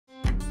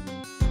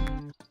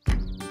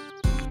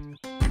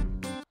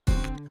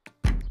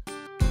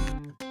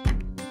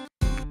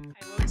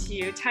to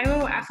you.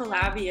 Taiwo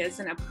Afolabi is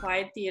an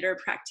applied theater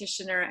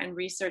practitioner and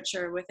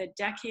researcher with a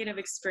decade of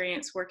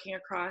experience working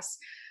across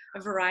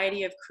a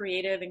variety of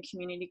creative and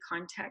community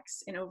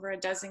contexts in over a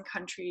dozen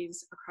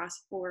countries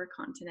across 4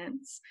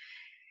 continents.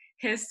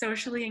 His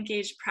socially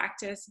engaged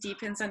practice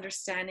deepens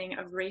understanding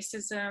of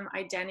racism,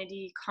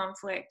 identity,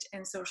 conflict,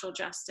 and social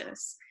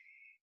justice.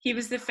 He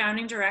was the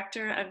founding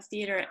director of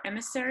Theater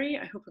Emissary,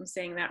 I hope I'm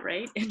saying that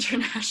right,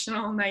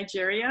 International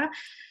Nigeria,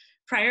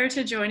 prior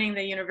to joining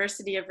the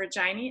University of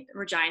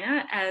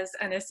Regina as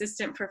an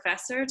assistant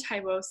professor.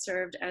 Taiwo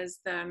served as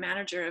the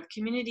manager of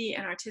community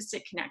and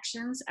artistic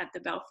connections at the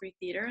Belfry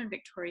Theatre in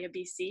Victoria,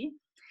 BC.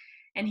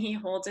 And he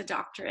holds a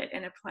doctorate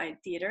in applied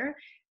theater.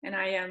 And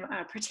I am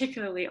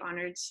particularly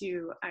honored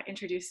to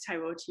introduce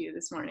Taiwo to you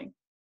this morning.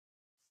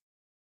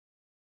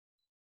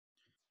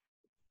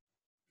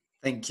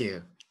 Thank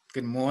you.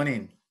 Good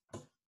morning.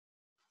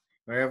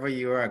 Wherever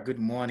you are, good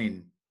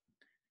morning.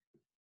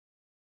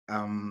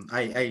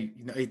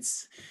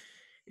 It's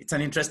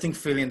an interesting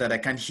feeling that I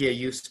can't hear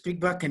you speak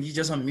back. Can you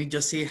just unmute,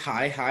 just say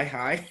hi, hi,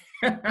 hi?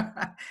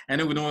 I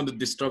know we don't want to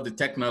disturb the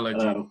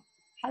technology.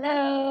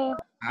 Hello.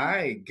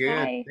 Hi, good.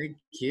 Hi. Thank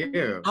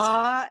you.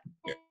 Hi.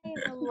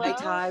 Hello. Hi,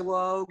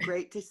 Taiwo.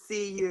 Great to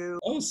see you.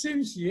 Oh,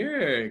 same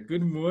here.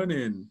 Good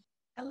morning.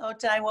 Hello,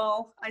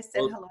 Taiwo. I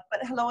said hello, but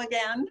hello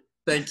again.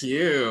 Thank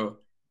you.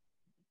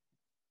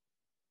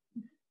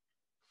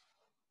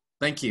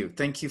 Thank you.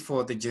 Thank you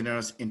for the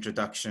generous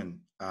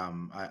introduction.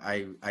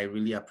 I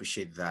really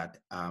appreciate that.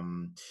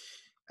 And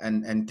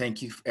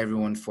thank you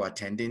everyone for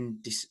attending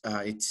this.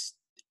 It's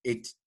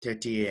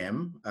 8:30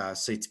 a.m.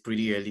 So it's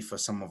pretty early for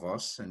some of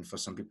us, and for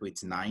some people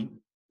it's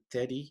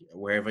 9:30,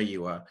 wherever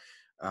you are.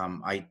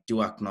 I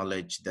do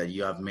acknowledge that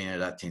you have many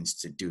other things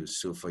to do.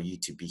 So for you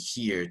to be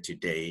here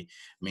today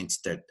means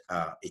that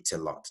it's a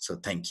lot. So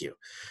thank you.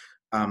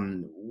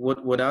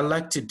 What I'd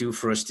like to do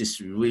first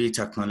is really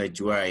to acknowledge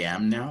where I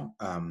am now,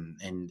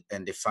 and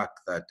the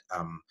fact that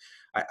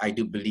I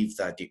do believe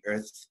that the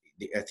earth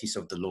is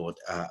of the Lord,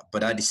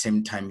 but at the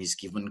same time He's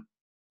given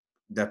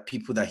the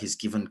people that He's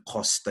given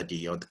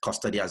custody, or the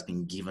custody has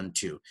been given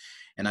to.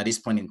 And at this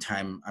point in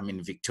time, I'm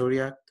in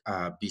Victoria,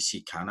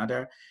 BC,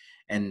 Canada,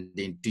 and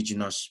the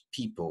indigenous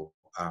people,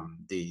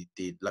 the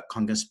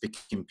Lakongan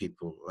speaking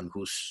people on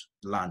whose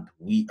land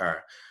we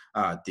are,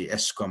 the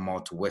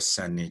Esquimalt, West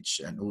Saanich,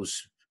 and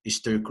whose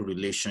historical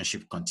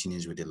relationship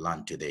continues with the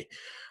land today.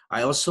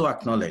 I also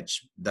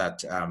acknowledge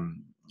that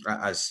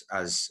as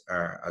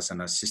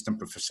an assistant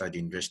professor at the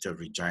University of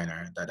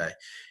Regina, that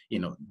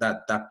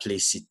that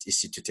place is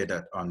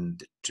situated on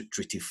the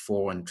Treaty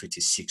 4 and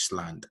Treaty 6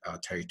 land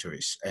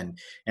territories, and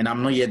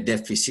I'm not yet there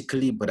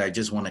physically, but I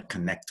just want to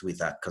connect with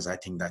that because I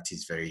think that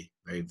is very,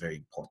 very, very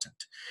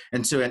important.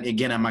 And so, and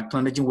again, I'm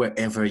acknowledging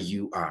wherever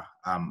you are.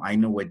 I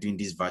know we're doing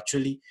this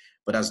virtually,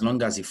 but as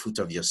long as the foot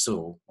of your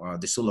soul, or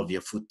the sole of your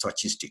foot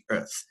touches the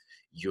earth,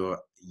 you're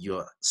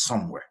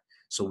somewhere.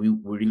 So we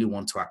really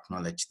want to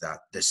acknowledge that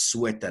the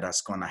sweat that has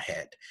gone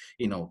ahead,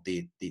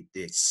 the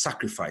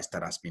sacrifice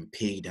that has been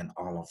paid and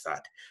all of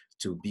that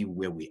to be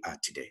where we are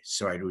today.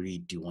 So I really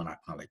do want to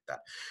acknowledge that.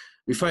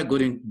 Before I go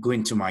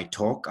into my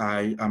talk,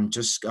 I'm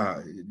just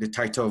the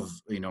title of,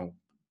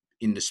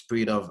 in the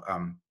spirit of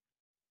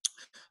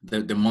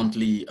the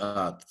monthly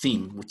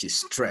theme, which is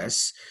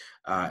stress.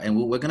 And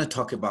we're going to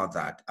talk about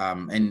that.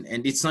 And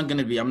it's not going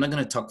to be, I'm not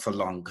going to talk for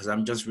long because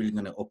I'm just really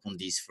going to open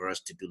these for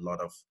us to do a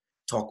lot of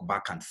talk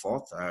back and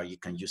forth. You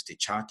can use the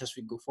chat as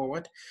we go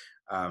forward.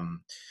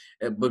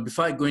 But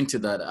before I go into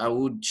that, I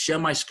would share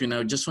my screen.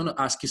 I just want to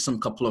ask you some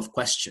couple of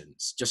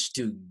questions just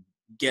to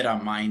get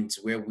our minds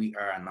where we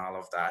are and all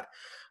of that.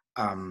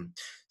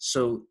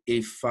 So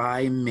if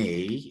I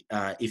may,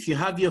 if you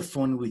have your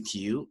phone with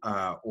you,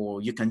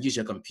 or you can use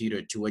your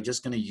computer too, we're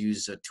just going to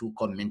use a tool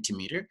called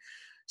Mentimeter.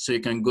 So you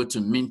can go to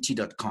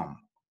menti.com,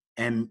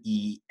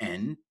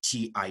 menti.com,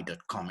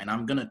 and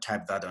I'm going to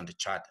type that in the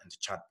chat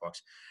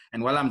box.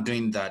 And while I'm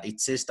doing that,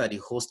 it says that it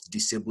hosts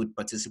disabled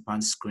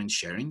participant screen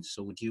sharing.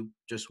 So would you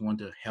just want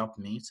to help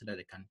me so that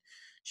I can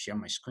share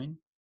my screen?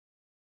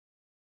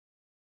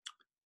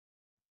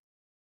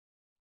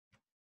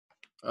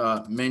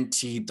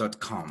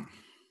 Menti.com.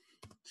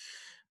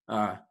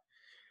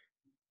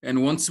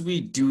 And once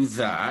we do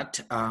that,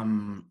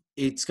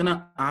 it's going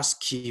to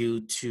ask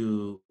you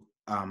to,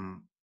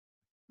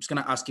 it's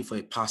going to ask you for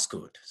a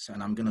passcode. So,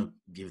 and I'm going to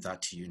give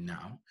that to you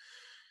now.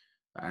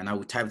 And I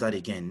will type that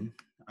again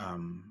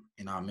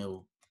in our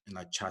mail, in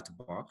our chat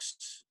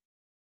box.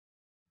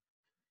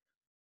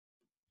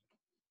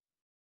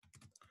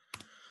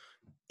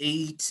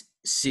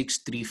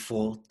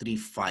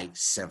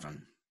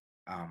 8634357.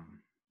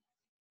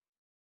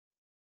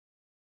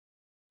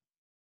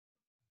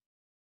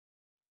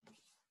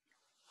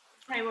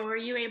 Hi, well, were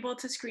you able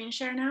to screen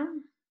share now?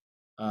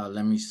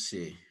 Let me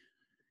see.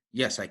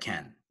 Yes, I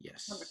can.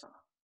 Yes. Wonderful.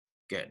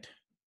 Good.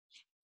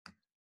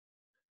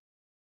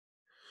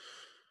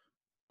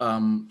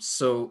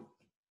 So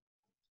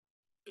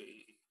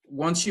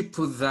once you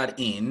put that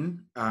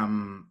in,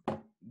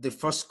 the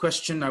first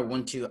question I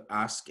want to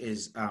ask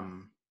is,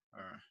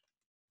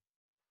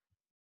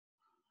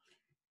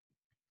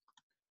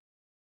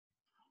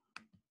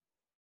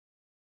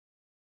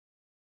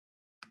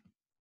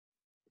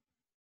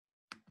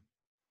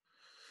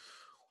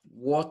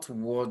 what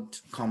word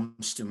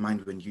comes to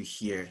mind when you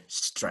hear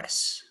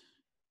stress?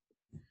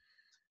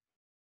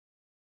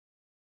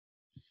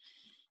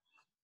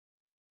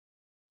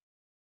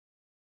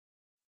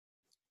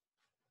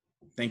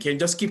 Thank you. And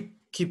just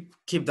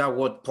keep that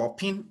word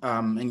popping,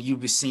 and you'll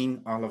be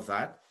seeing all of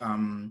that.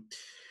 And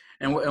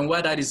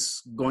while that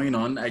is going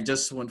on, I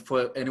just want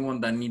for anyone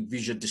that need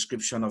visual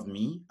description of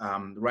me.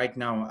 Right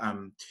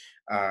now,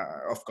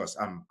 of course,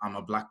 I'm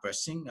a black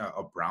person,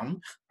 or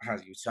brown.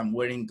 So I'm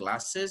wearing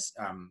glasses,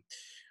 and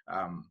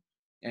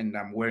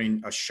I'm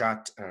wearing a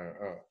shirt,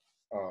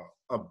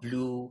 a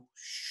blue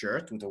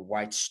shirt with a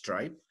white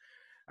stripe.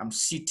 I'm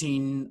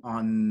sitting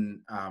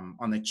on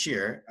a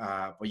chair,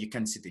 but you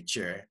can see the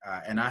chair,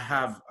 and I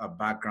have a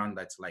background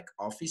that's like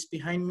office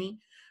behind me.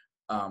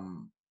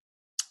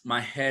 My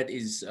head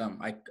is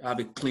I have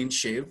a clean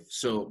shave,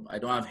 so I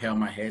don't have hair on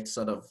my head.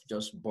 Sort of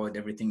just boiled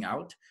everything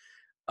out.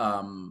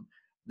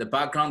 The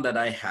background that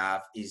I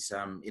have is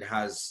it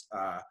has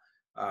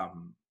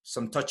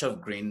some touch of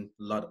green,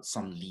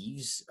 some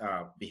leaves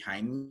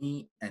behind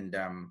me, and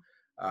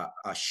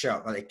a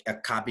shelf, like a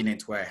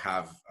cabinet where I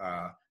have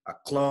a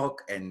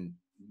clock and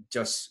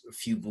just a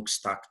few books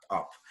stacked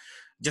up.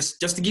 Just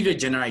to give you a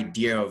general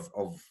idea of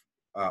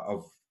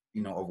of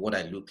what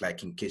I look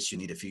like, in case you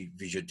need a few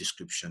visual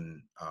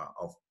description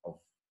of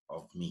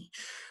me.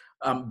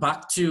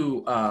 Back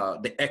to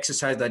the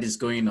exercise that is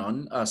going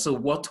on. So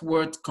what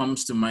word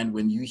comes to mind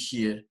when you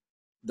hear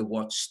the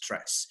word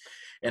stress?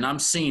 And I'm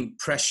seeing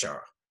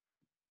pressure,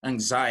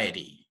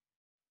 anxiety,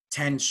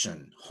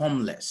 tension,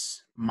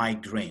 homeless,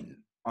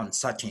 migraine,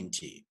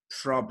 uncertainty,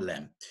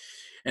 problem.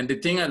 And the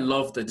thing I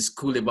love that is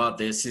cool about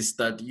this is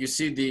that you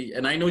see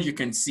and I know you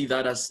can see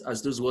that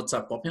as those words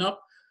are popping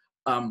up.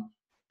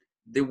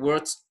 The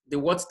words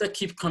that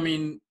keep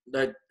coming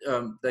that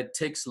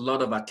takes a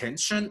lot of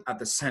attention at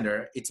the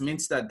center, it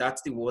means that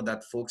that's the word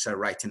that folks are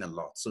writing a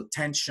lot. So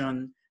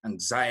tension,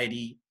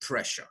 anxiety,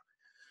 pressure.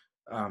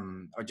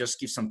 I'll just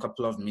give some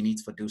couple of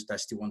minutes for those that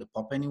still want to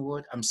pop any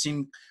word. I'm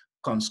seeing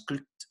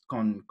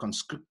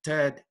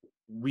conscripted,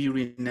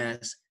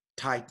 weariness,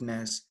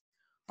 tightness,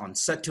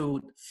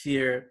 unsettled,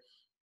 fear,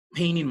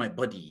 pain in my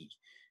body.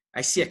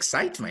 I see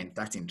excitement,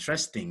 that's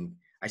interesting.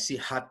 I see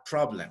heart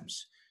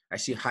problems. I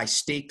see high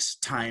stakes,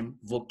 time,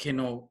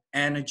 volcano,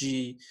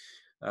 energy.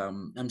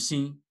 I'm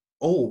seeing,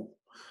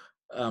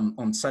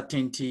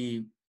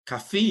 uncertainty,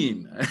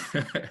 caffeine,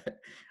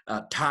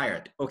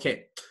 tired.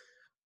 Okay.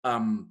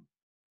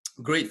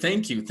 Great,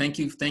 thank you.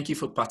 Thank you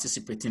for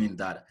participating in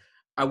that.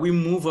 I will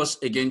move us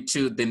again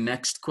to the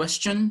next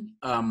question,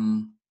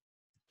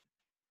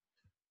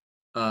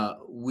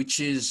 which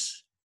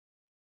is,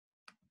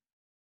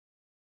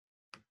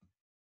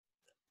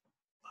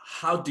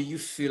 how do you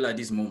feel at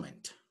this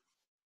moment?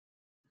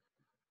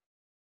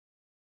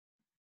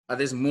 At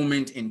this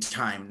moment in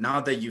time,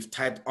 now that you've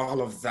typed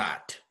all of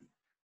that,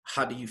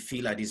 how do you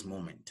feel at this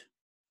moment?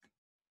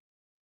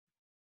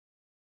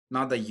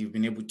 Now that you've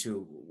been able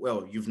to,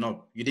 well, you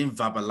didn't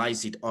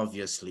verbalize it,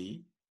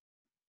 obviously,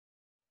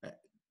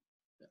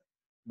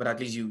 but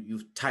at least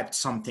you've typed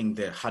something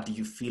there. How do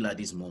you feel at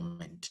this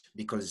moment?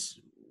 Because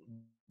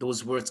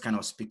those words kind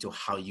of speak to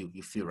how you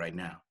feel right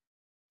now.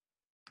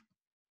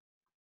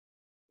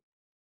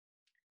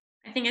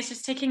 I think it's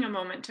just taking a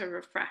moment to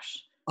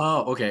refresh.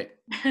 Oh, okay.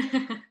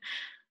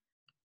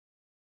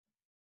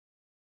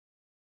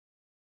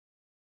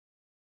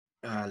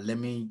 Let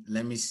me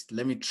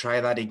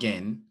try that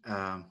again.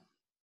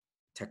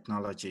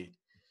 Technology.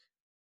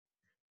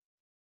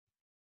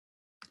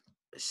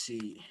 Let's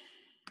see.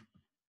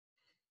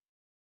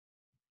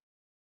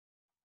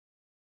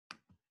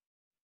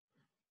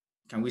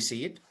 Can we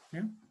see it?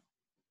 Yeah.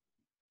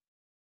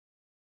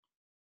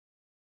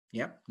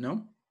 Yep.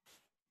 No.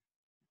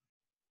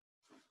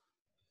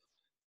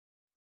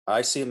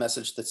 I see a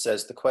message that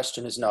says the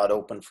question is not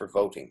open for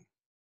voting.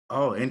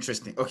 Oh,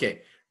 interesting.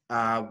 Okay.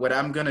 What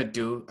I'm gonna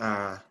do,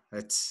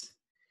 it's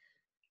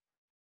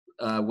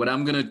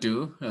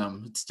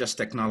just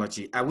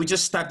technology. I will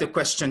just type the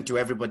question to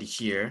everybody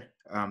here.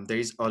 There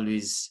is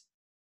always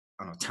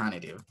an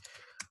alternative.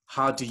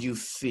 How do you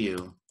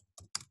feel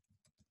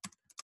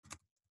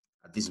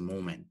at this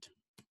moment?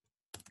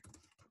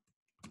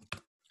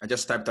 I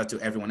just typed that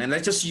to everyone, and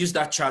let's just use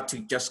that chart to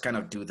just kind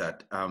of do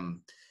that.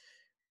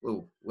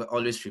 We're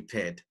always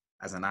prepared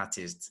as an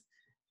artist.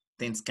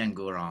 Things can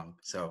go wrong,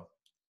 so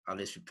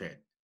always prepared.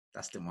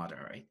 That's the motto,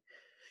 right?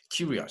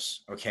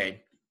 Curious,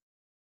 okay.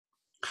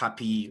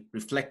 Happy,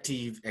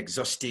 reflective,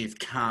 exhaustive,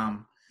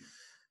 calm,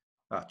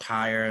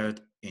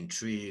 tired,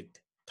 intrigued,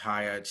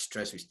 tired,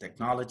 stressed with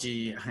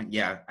technology.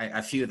 Yeah,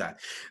 I feel that.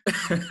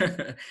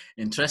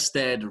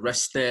 Interested,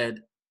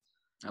 rested.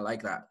 I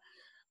like that.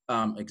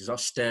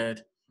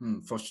 Exhausted,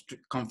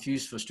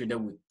 confused,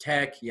 frustrated with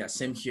tech. Yeah,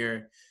 same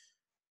here.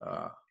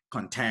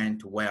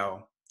 Content,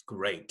 well,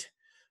 great.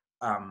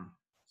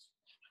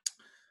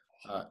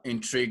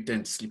 Intrigued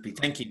and sleepy.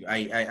 Thank you.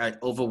 I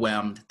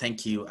overwhelmed.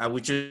 Thank you. I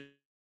would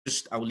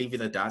I will leave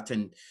it at that.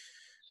 And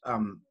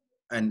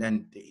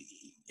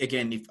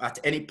again, if at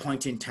any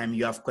point in time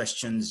you have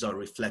questions or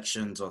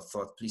reflections or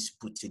thought, please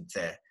put it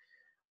there.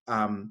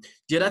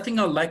 The other thing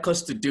I'd like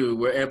us to do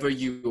wherever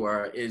you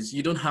are is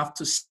you don't have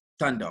to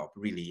stand up,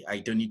 really. I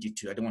don't need you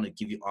to. I don't want to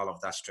give you all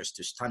of that stress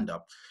to stand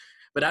up.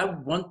 But I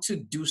want to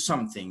do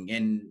something,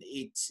 and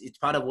it's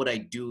part of what I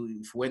do.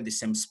 If we're in the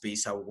same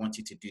space, I want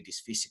you to do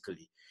this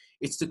physically.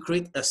 It's to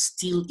create a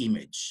still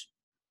image.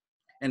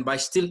 And by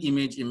still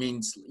image, it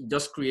means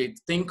just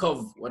think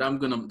of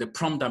the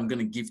prompt I'm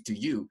gonna give to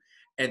you,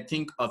 and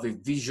think of a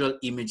visual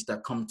image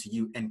that comes to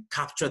you and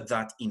capture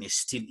that in a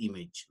still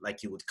image,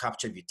 like you would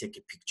capture if you take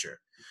a picture.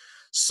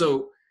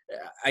 So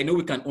I know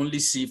we can only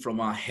see from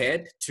our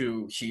head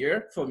to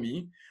here, for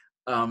me,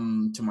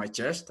 to my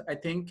chest, I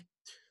think.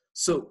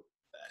 So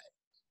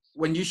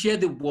when you hear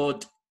the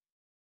word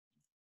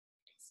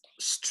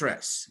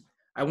stress,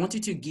 I want you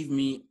to give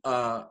me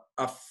a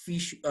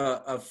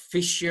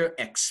facial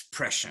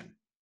expression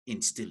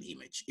in still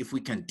image, if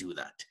we can do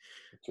that.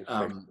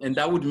 And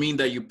that would mean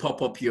that you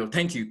pop up your,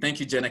 thank you,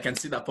 Jen. I can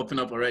see that popping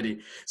up already.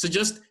 So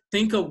just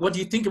think of what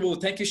you think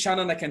about. Thank you,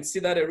 Shannon. I can see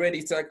that already.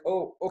 It's like,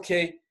 oh,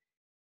 okay.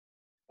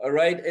 All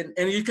right.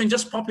 And you can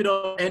just pop it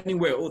up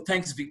anywhere. Oh,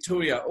 thanks,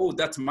 Victoria. Oh,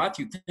 that's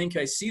Matthew. Thank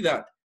you. I see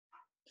that.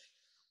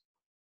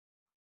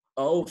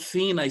 Oh,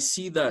 Finn, I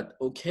see that.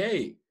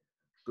 Okay,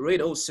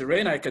 great. Oh,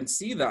 Serena, I can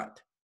see that.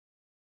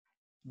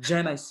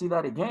 Jen, I see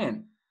that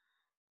again.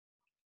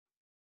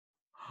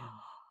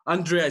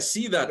 Andre, I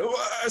see that.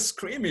 Oh,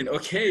 screaming.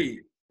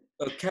 Okay.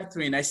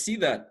 Catherine, I see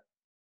that.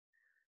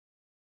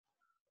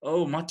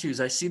 Oh,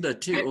 Matthews, I see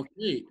that too.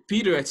 Okay.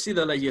 Peter, I see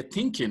that, like you're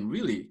thinking,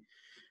 really.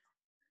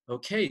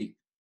 Okay.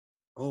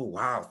 Oh,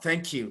 wow.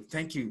 Thank you.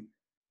 Thank you.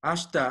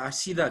 Ashta, I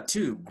see that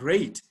too.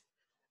 Great.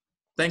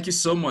 Thank you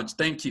so much.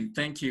 Thank you.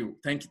 Thank you.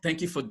 Thank you.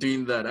 Thank you for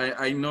doing that.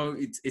 I know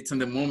it's in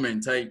the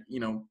moment.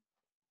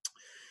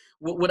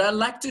 What I'd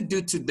like to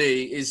do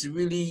today is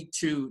really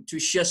to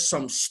share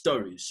some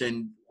stories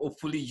and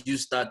hopefully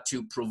use that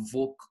to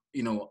provoke,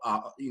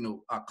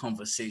 our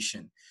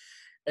conversation.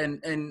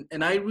 And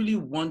I really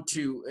want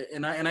to,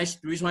 the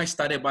reason why I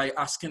started by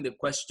asking the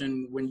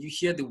question, when you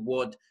hear the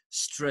word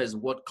stress,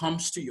 what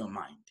comes to your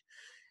mind?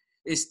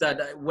 Is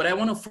that what I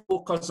want to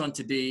focus on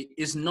today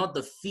is not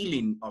the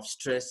feeling of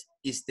stress,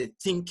 is the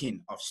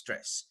thinking of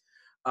stress.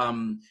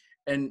 And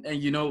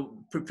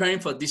preparing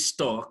for this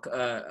talk,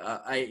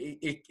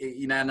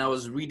 and I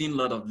was reading a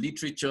lot of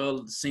literature,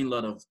 seeing a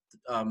lot of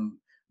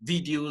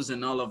videos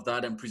and all of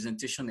that, and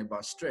presentation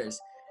about stress.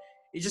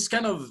 It just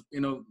kind of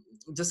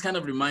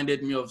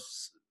reminded me of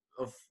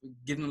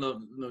giving a lot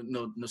of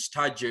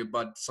nostalgia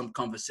about some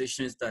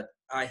conversations that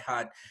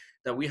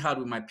we had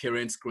with my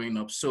parents growing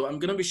up. So I'm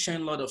going to be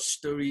sharing a lot of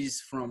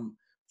stories from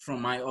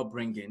my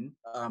upbringing,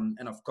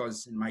 and of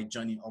course in my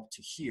journey up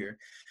to here.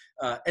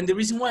 And the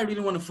reason why I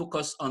really want to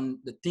focus on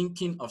the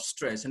thinking of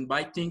stress, and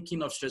by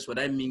thinking of stress, what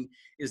I mean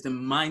is the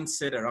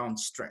mindset around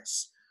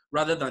stress,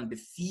 rather than the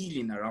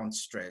feeling around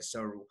stress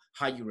or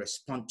how you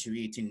respond to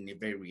it in a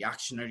very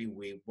reactionary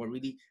way, but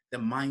really the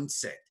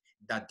mindset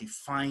that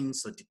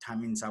defines or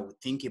determines how we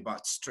think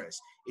about stress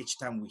each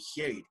time we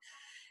hear it.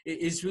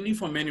 It's really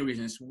for many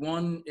reasons.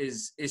 One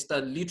is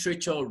that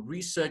literature or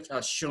research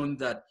has shown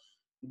that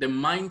the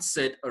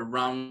mindset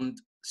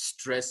around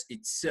stress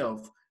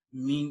itself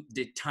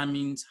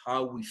determines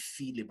how we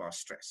feel about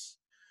stress.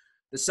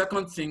 The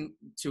second thing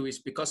too is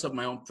because of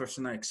my own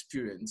personal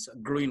experience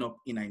growing up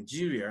in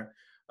Nigeria,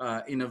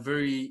 in a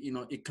very,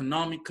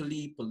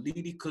 economically,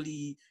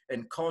 politically,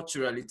 and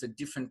culturally, it's a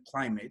different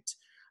climate.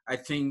 I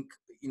think,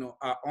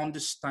 my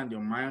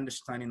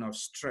understanding of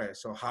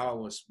stress, or how I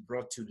was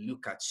brought to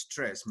look at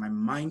stress, my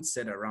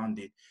mindset around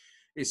it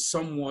is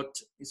somewhat,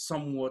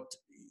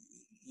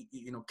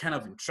 kind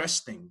of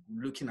interesting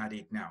looking at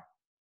it now.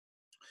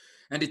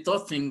 And the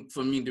third thing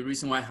for me, the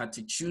reason why I had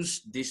to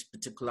choose this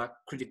particular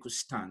critical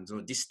stance,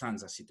 or this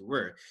stance as it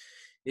were,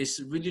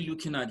 is really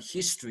looking at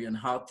history and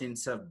how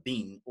things have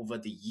been over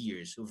the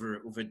years,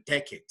 over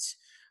decades,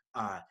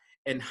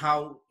 and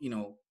how,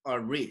 our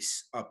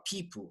race, our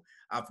people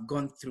have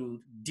gone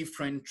through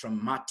different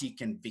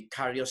traumatic and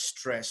vicarious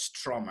stress,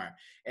 trauma,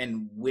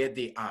 and where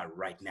they are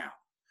right now.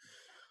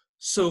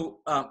 So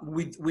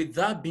with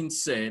that being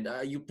said,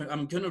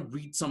 I'm going to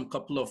read some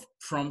couple of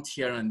prompts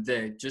here and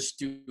there just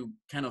to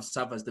kind of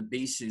serve as the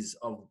basis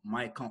of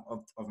my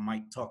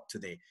talk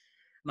today.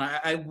 Now,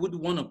 I would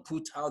want to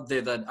put out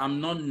there that I'm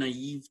not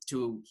naive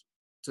to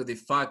the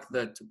fact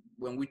that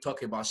when we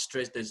talk about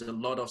stress, there's a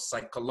lot of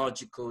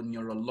psychological,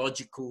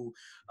 neurological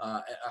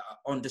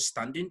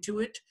understanding to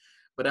it.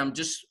 But I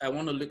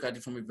want to look at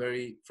it from a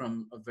very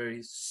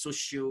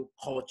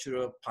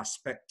socio-cultural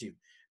perspective,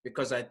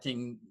 because I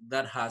think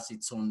that has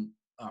its own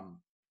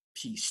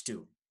piece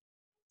too,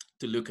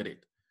 to look at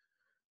it.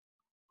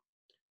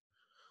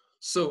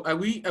 So I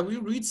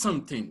will read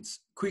some things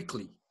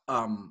quickly.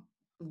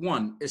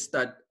 One is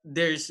that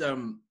there's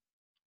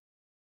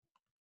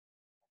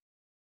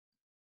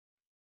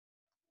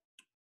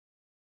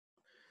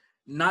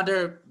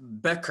Nader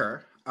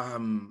Becker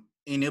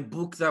in a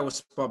book that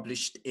was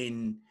published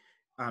in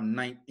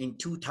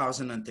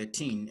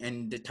 2013,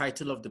 and the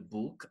title of the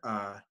book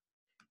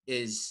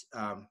is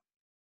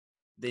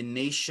The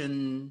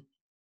Nation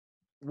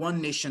One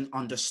Nation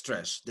Under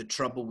Stress, The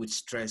Trouble with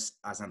Stress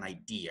as an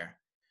Idea.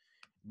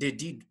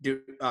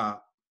 Becca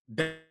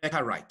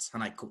writes,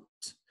 and I quote,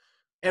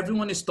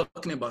 everyone is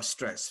talking about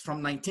stress.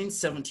 From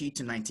 1970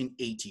 to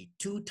 1980,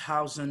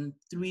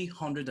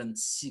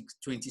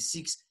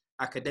 2,326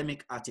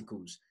 academic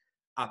articles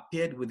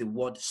appeared with the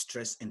word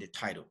stress in the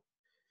title.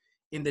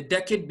 In the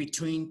decade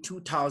between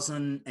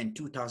 2000 and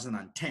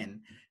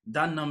 2010,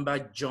 that number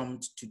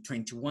jumped to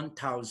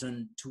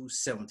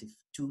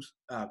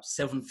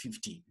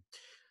 21,750.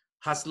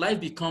 Has life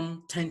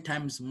become 10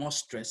 times more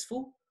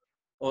stressful,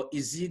 or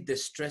is it the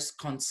stress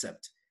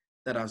concept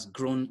that has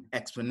grown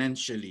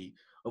exponentially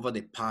over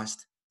the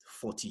past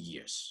 40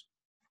 years?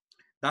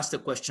 That's the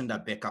question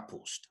that Becca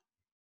posed.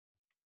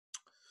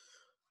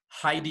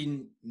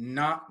 Hannah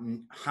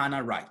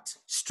writes,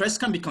 stress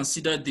can be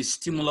considered the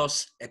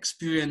stimulus,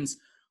 experience,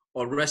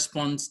 or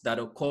response that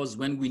occurs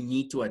when we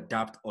need to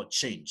adapt or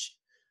change.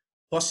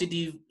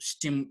 Positive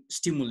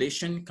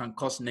stimulation can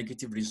cause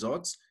negative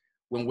results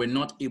when we're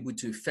not able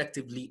to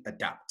effectively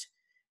adapt.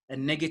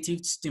 And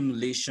negative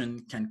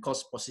stimulation can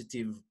cause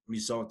positive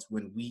results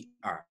when we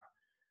are.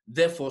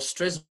 Therefore,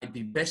 stress might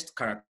be best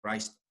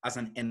characterized as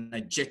an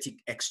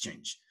energetic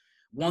exchange,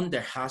 one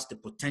that has the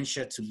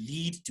potential to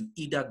lead to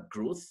either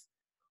growth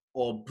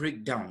or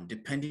breakdown,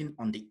 depending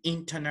on the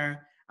internal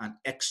and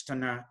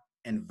external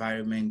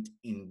environment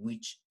in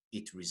which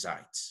it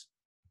resides.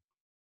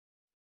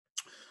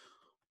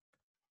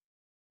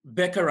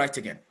 Becca writes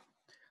again,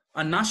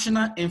 a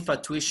national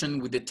infatuation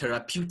with the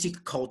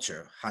therapeutic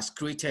culture has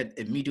created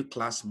a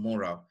middle-class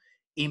moral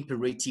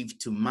imperative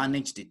to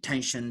manage the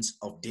tensions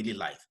of daily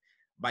life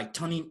by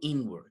turning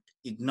inward,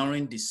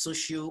 ignoring the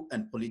social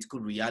and political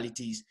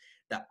realities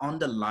that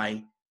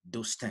underlie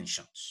those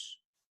tensions.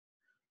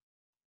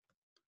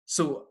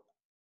 So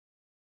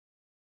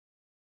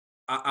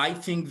I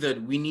think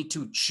that we need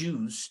to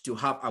choose to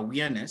have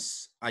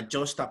awareness,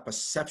 adjust our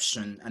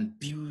perception, and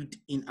build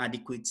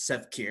inadequate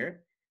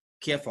self-care,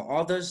 care for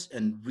others,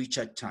 and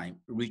recharge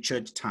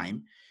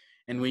time.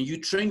 And when you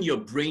train your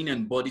brain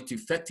and body to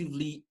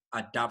effectively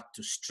adapt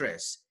to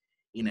stress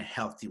in a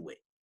healthy way.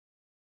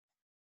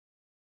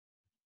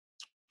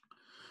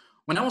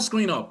 When I was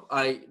growing up,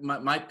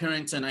 my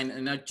parents and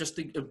I just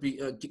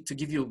to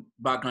give you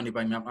background, if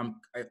I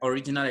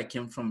originally I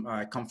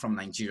come from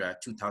Nigeria,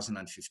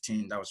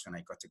 2015. That was when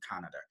I got to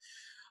Canada.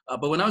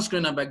 But when I was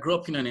growing up, I grew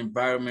up in an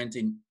environment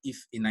in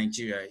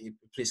Nigeria, a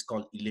place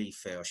called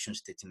Ile-Ife, Osun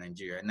State in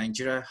Nigeria.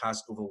 Nigeria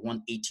has over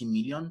 180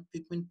 million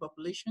people in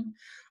population,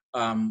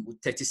 with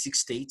 36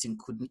 states,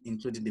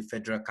 including the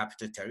Federal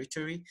Capital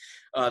Territory.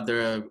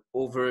 There are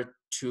over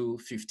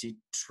 250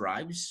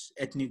 tribes,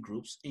 ethnic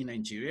groups in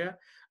Nigeria.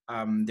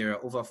 There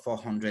are over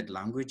 400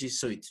 languages,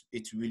 so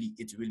it's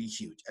really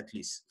huge, at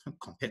least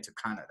compared to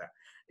Canada.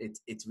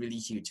 It's really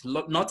huge.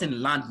 Not in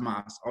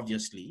landmass,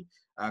 obviously,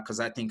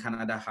 because I think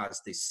Canada has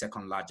the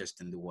second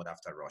largest in the world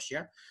after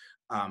Russia.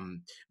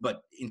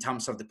 But in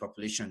terms of the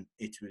population,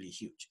 it's really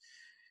huge.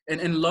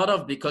 And a lot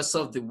of, because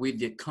of the way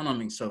the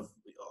economics of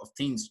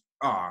things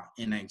are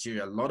in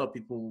Nigeria, a lot of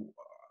people,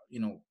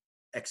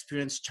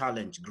 experience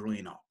challenge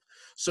growing up.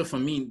 So for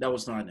me, that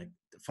was not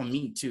for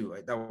me too,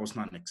 that was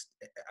not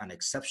an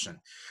exception.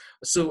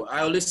 So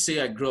I always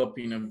say I grew up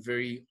in a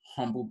very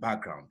humble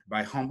background.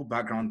 By humble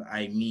background,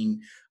 I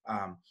mean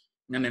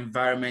an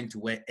environment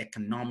where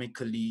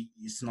economically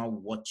it's not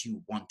what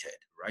you wanted,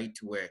 right?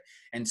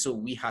 And so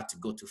we had to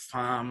go to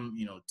farm,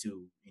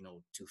 to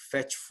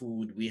fetch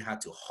food. We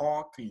had to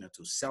hawk,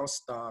 to sell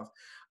stuff.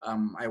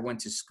 I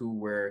went to school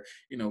where,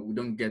 we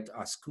don't get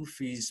our school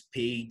fees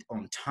paid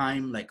on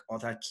time like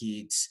other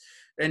kids,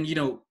 and,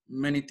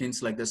 many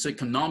things like that. So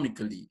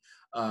economically,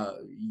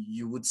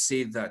 you would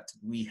say that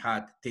we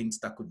had things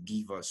that could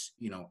give us,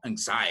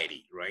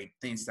 anxiety, right?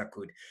 Things that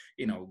could,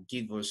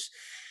 give us,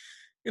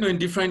 in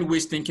different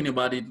ways, thinking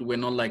about it, we're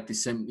not like the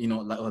same,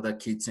 like other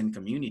kids in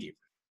community.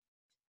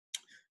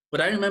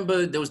 But I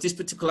remember there was this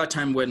particular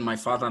time when my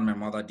father and my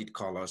mother did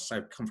call us. I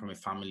come from a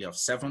family of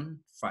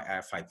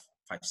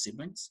five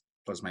siblings,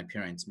 plus my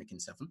parents, making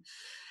 7.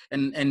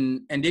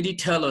 And they did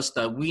tell us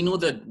that we know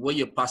that what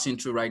you're passing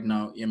through right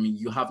now,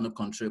 you have no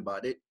control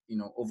about it,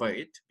 over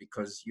it,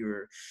 because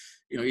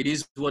it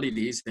is what it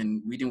is.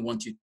 And we didn't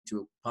want you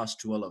to pass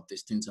through all of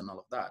these things and all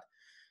of that.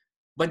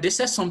 But they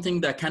said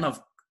something that kind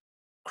of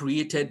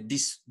created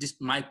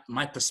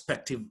my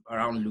perspective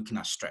around looking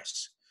at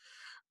stress.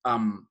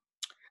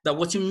 That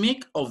what you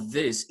make of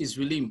this is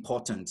really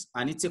important.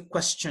 And it's a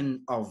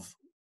question of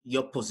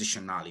your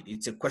positionality.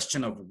 It's a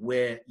question of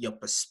where your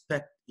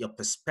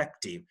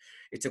perspective.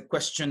 It's a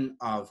question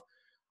of,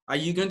 are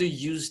you going to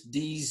use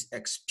these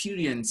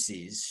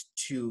experiences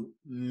to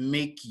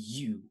make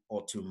you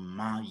or to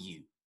mar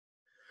you?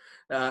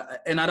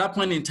 And at that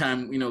point in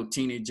time,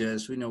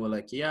 teenagers, we were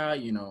like, yeah,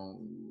 of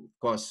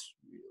course,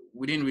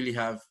 we didn't really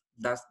have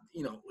that,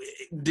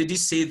 they did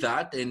say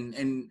that.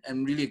 And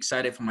I'm really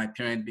excited for my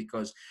parents,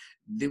 because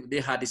they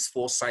had this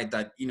foresight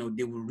that,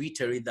 they will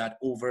reiterate that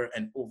over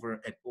and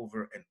over and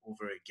over and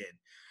over again.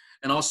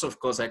 And also, of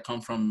course, I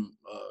come from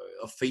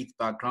a faith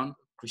background,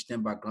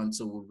 Christian background,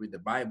 so we'll read the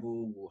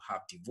Bible, we'll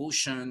have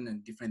devotion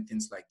and different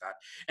things like that,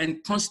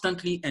 and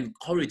constantly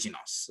encouraging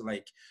us,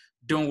 like,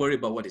 don't worry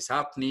about what is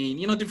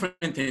happening,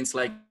 different things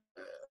like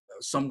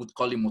some would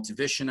call it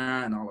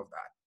motivational and all of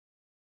that.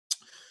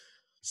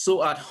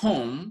 So at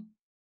home,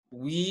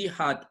 we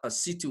had a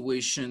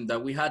situation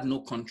that we had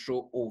no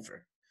control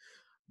over,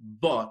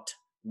 but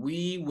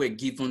we were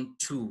given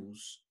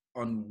tools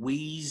on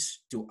ways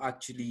to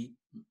actually,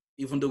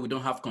 even though we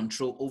don't have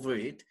control over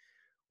it,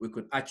 we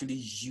could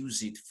actually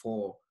use it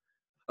for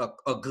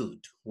a good,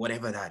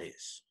 whatever that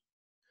is.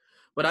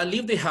 But I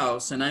left the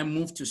house and I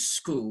moved to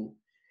school,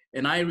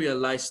 and I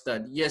realized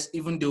that, yes,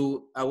 even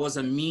though I was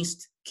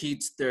amidst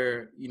kids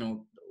there,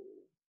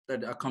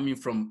 that are coming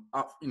from,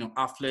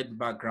 athlete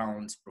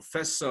backgrounds,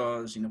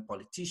 professors,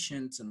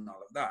 politicians and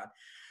all of that,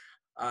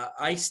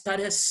 I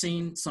started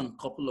seeing some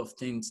couple of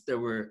things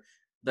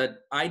that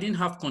I didn't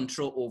have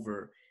control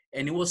over,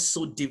 and it was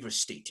so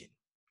devastating.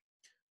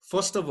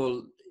 First of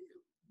all,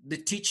 the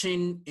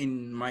teaching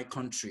in my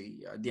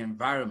country, the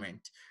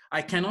environment,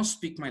 I cannot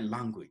speak my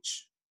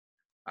language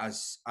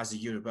as a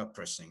Yoruba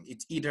person.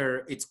 It's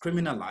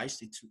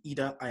criminalized. It's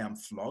either I am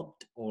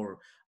flogged or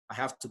I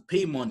have to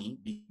pay money,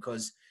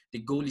 because the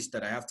goal is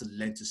that I have to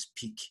learn to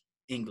speak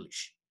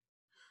English.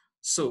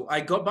 So I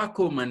got back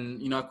home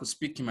and, I could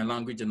speak in my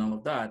language and all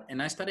of that.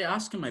 And I started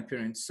asking my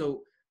parents,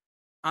 so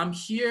I'm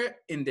here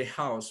in the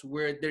house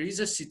where there is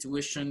a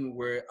situation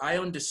where I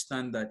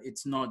understand that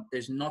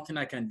there's nothing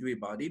I can do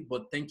about it,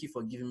 but thank you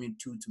for giving me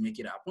a tool to make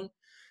it happen.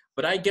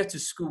 But I get to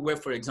school where,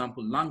 for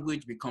example,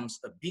 language becomes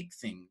a big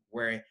thing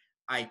where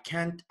I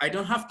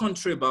don't have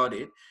control about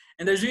it.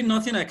 And there's really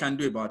nothing I can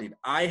do about it.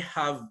 I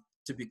have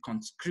to be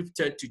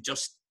conscripted to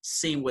just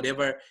saying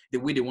whatever the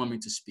way they want me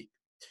to speak.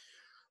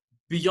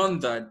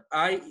 Beyond that,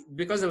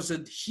 because there was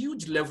a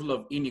huge level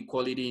of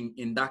inequality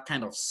in that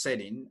kind of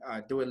setting,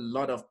 there were a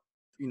lot of,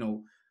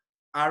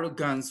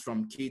 arrogance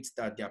from kids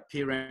that their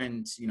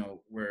parents,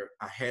 were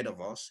ahead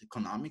of us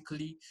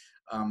economically.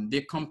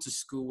 They come to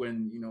school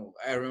and,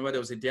 I remember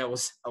there was a day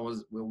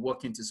we were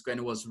walking to school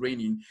and it was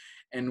raining.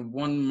 And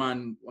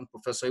one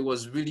professor, he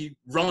was really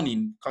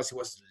running because he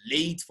was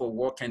late for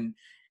work. And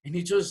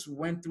he just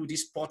went through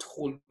this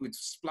pothole with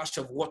splash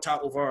of water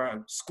over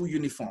a school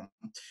uniform.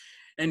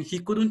 And he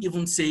couldn't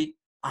even say,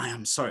 I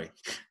am sorry.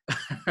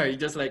 He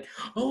just like,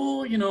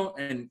 oh,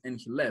 and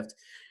he left.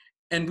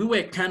 And we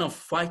were kind of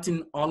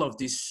fighting all of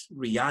these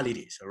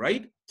realities, all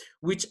right?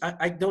 Which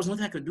there was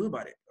nothing I could do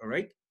about it, all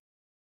right?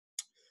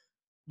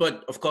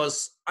 But of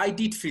course, I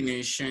did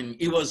finish and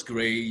it was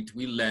great.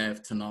 We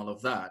left and all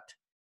of that.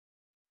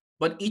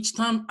 But each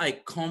time I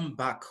come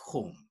back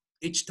home,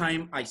 each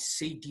time I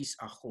say this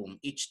at home,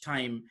 each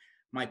time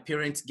my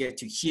parents get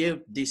to hear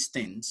these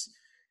things,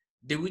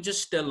 they will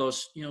just tell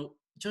us,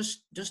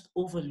 just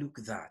overlook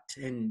that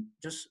and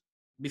just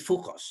be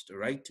focused,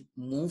 right?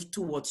 Move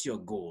towards your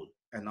goal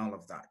and all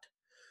of that.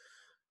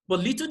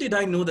 But little did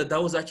I know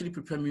that was actually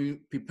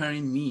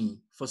preparing me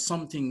for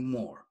something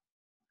more.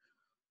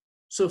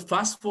 So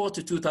fast forward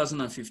to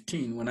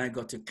 2015, when I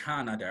got to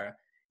Canada,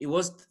 it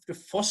was the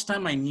first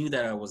time I knew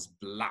that I was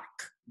Black,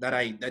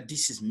 that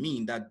this is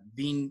me, that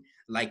being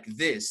like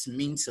this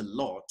means a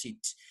lot.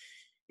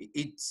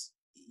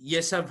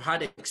 Yes, I've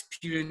had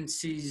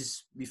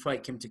experiences before I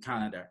came to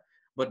Canada,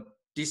 but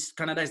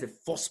Canada is the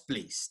first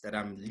place that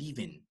I'm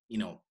living,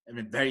 in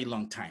a very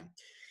long time.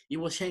 It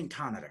was here in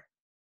Canada.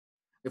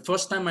 The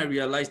first time I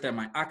realized that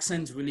my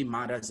accent really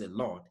matters a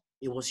lot,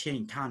 it was here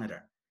in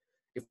Canada.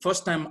 The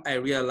first time I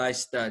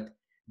realized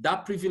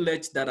that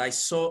privilege that I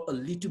saw a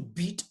little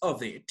bit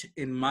of it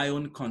in my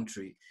own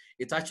country,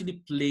 it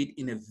actually played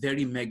in a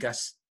very mega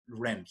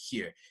realm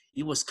here.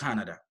 It was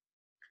Canada.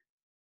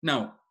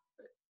 Now,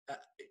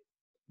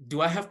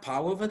 do I have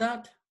power over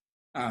that?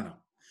 I don't know.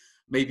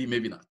 Maybe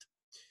not.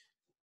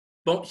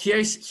 But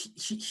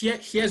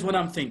here's what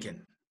I'm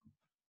thinking.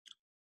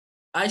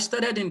 I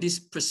started in this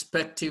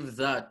perspective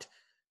that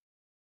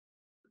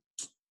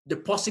the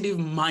positive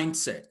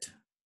mindset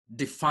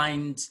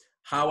defines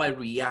how I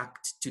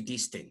react to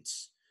these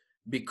things,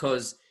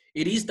 because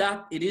it is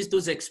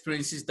those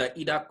experiences that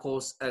either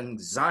cause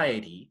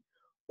anxiety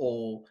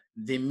or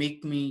they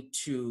make me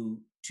to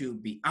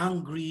be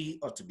angry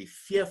or to be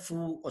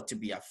fearful or to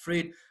be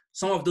afraid.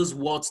 Some of those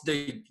words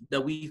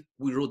that we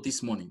wrote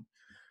this morning.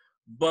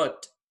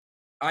 But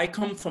I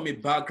come from a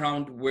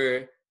background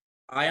where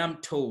I am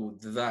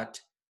told that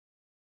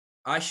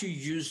I should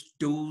use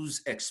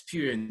those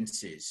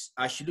experiences.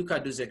 I should look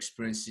at those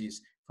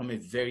experiences from a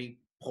very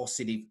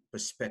positive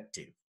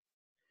perspective.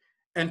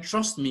 And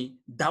trust me,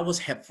 that was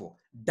helpful.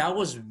 That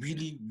was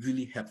really,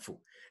 really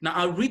helpful. Now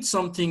I'll read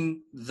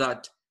something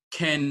that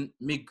can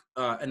make,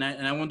 and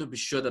I want to be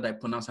sure that I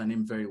pronounce her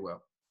name very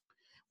well.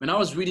 When I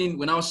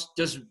was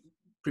just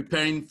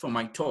preparing for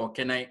my talk,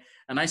 and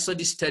I saw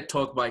this TED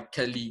talk by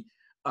Kelly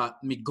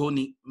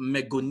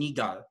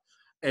McGonigal,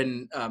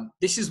 and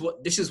this is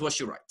what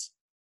she writes.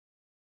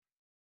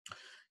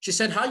 She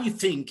said, how you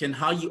think and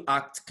how you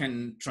act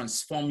can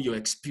transform your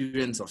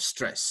experience of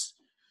stress.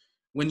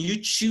 When you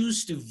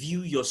choose to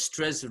view your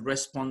stress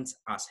response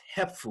as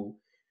helpful,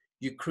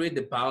 you create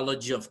the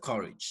biology of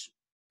courage.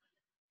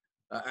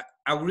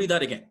 I'll read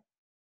that again.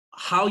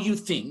 How you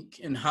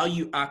think and how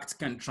you act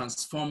can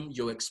transform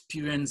your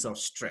experience of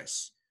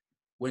stress.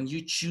 When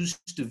you choose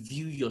to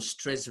view your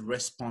stress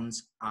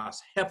response as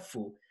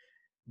helpful,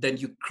 then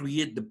you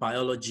create the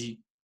biology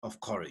of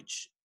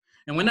courage.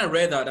 And when I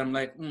read that, I'm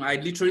like, I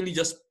literally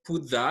just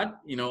put that,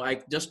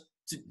 I just,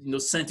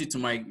 sent it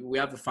to we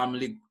have a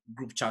family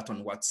group chat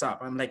on WhatsApp.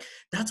 I'm like,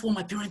 that's what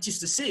my parents used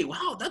to say.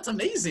 Wow, that's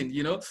amazing,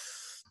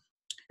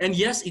 And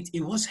yes,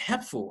 it was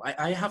helpful.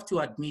 I have to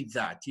admit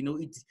that,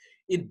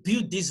 it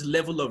built this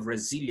level of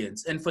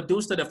resilience. And for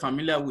those that are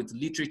familiar with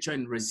literature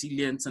and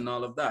resilience and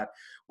all of that,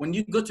 when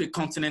you go to a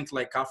continent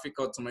like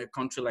Africa, or to a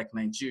country like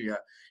Nigeria,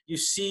 you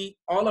see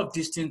all of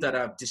these things that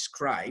I've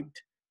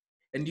described,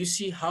 and you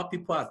see how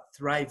people are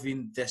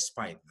thriving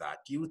despite that.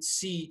 You would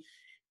see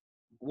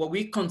what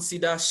we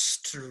consider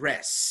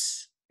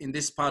stress in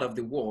this part of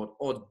the world,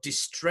 or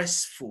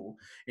distressful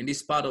in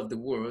this part of the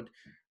world.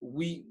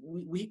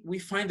 We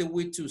find a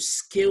way to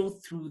scale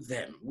through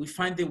them. We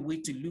find a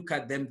way to look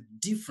at them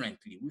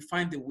differently. We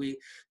find a way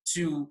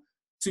to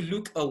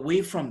look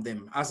away from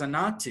them. As an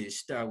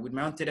artist with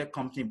my own theater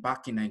company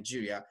back in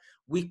Nigeria,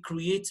 we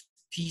create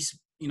piece,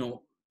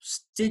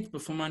 stage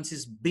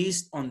performances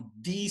based on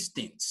these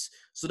things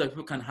so that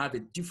people can have a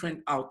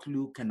different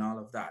outlook and all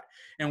of that.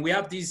 And we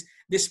have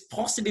this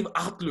positive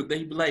outlook that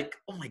you'd be like,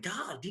 oh my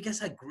God, you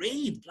guys are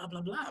great, blah,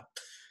 blah, blah.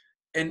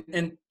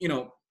 And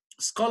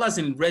scholars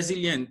in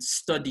resilience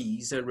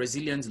studies and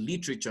resilience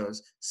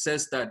literatures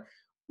says that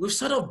we've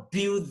sort of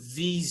built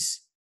these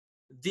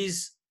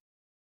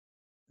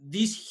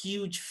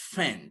huge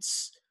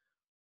fence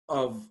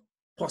of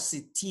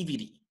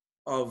positivity,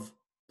 of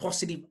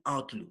positive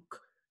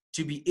outlook,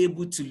 to be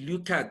able to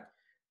look at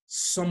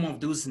some of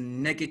those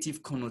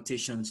negative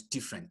connotations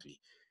differently.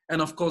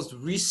 And of course,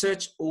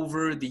 research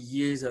over the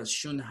years has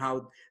shown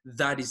how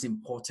that is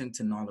important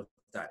and all of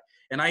that.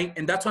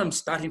 And that's why I'm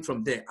starting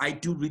from there. I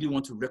do really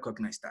want to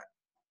recognize that.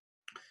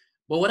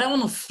 But what I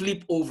want to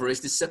flip over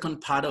is the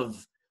second part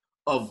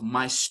of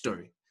my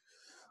story,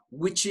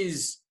 which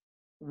is,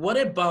 what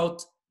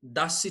about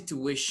that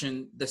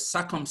situation, the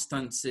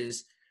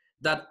circumstances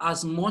that,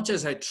 as much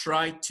as I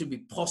try to be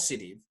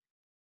positive,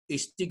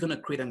 is still going to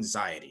create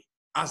anxiety?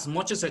 As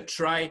much as I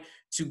try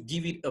to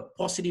give it a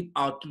positive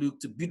outlook,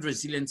 to build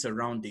resilience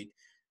around it,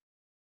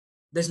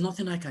 there's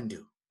nothing I can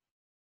do.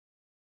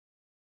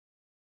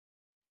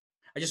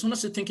 I just want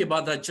us to think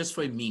about that just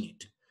for a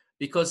minute,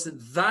 because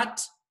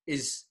that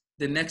is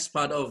the next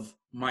part of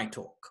my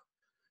talk.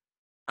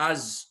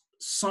 As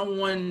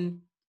someone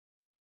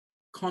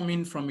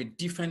coming from a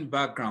different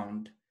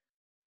background,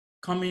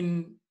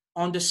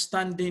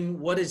 understanding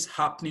what is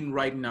happening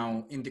right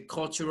now in the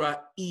cultural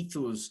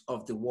ethos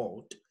of the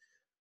world.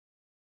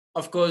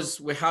 Of course,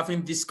 we're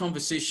having this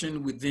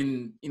conversation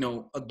within,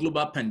 a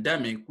global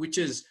pandemic, which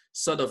has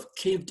sort of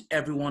caved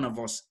every one of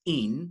us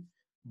in,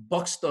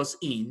 boxed us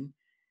in,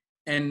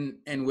 and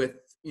with,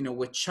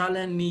 we're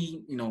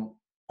challenging,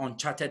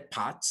 uncharted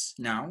paths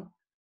now.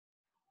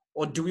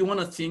 Or do we want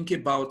to think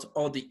about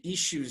all the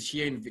issues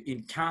here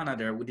in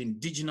Canada with the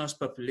indigenous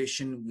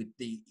population, with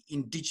the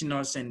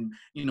indigenous and,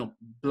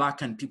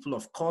 Black and people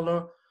of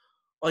color?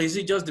 Or is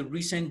it just the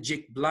recent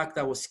Jake Black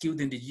that was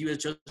killed in the US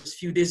just a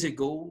few days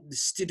ago?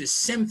 It's still the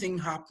same thing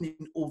happening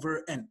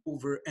over and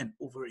over and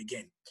over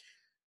again.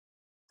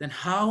 Then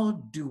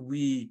how do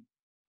we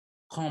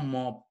come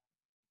up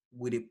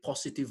with a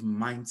positive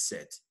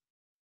mindset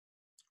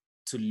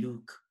to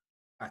look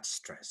at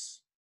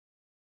stress?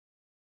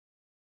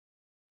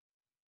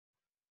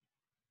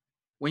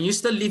 When you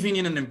start living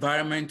in an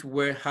environment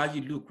where how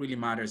you look really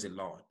matters a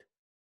lot,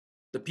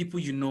 the people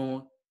you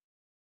know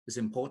is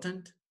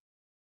important,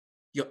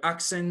 your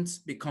accent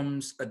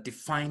becomes a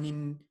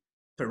defining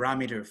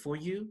parameter for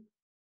you,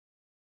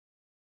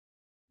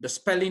 the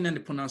spelling and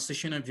the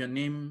pronunciation of your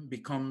name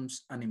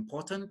becomes an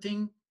important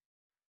thing,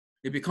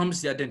 it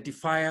becomes the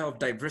identifier of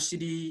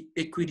diversity,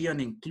 equity, and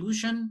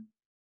inclusion,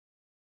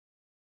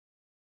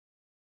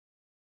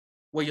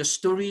 where your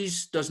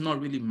stories does not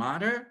really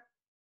matter,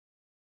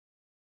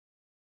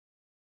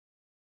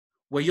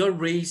 where your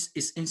race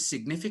is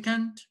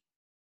insignificant,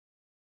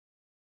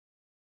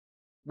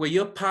 where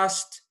your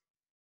past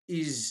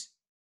is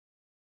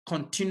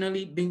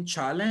continually being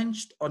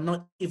challenged or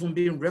not even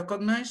being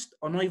recognized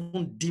or not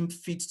even deemed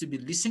fit to be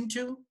listened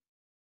to?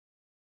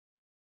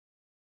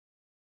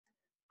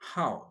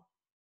 How?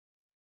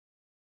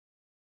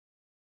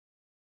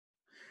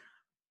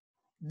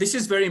 This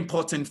is very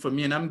important for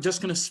me, and I'm just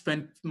going to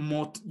spend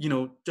more,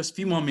 just a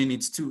few more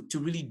minutes to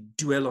really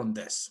dwell on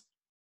this.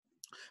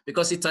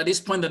 Because it's at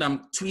this point that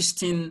I'm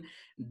twisting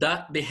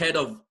the head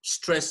of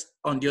stress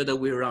on the other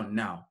way around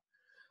now.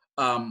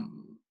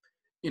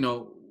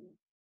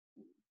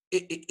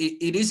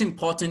 It is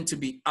important to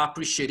be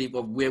appreciative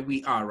of where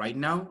we are right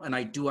now, and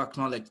I do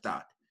acknowledge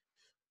that.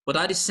 But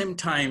at the same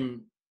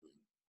time,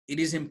 it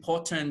is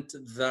important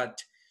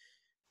that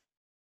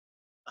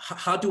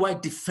how do I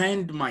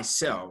defend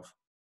myself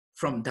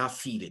from that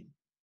feeling?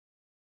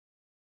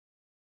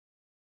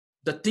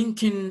 the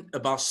thinking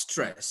about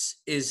stress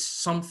is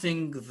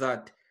something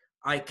that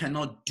I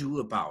cannot do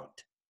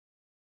about.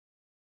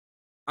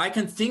 I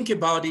can think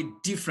about it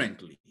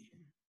differently.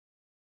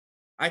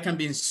 I can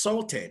be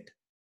insulted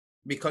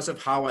because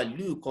of how I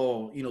look,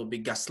 or be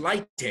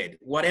gaslighted,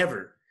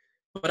 whatever.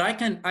 But I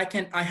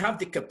have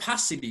the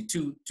capacity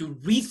to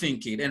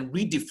rethink it and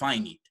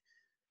redefine it.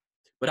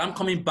 But I'm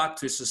coming back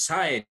to a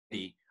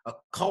society, a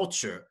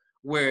culture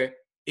where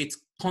it's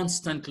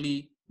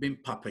constantly being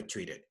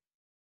perpetuated.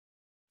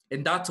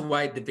 And that's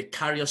why the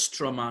vicarious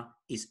trauma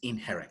is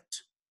inherent.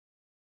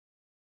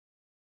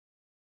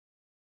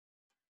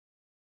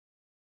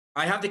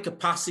 I have the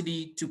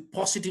capacity to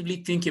positively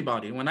think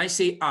about it. When I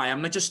say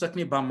I'm not just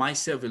talking about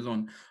myself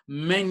alone.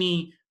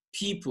 Many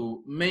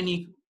people,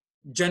 many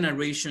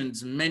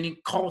generations,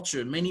 many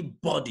culture, many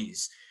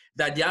bodies,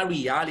 that their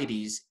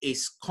realities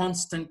is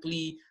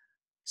constantly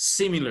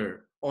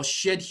similar or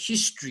shared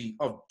history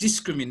of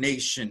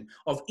discrimination,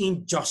 of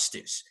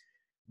injustice.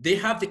 They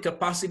have the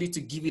capacity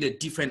to give it a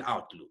different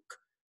outlook.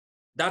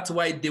 That's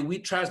why we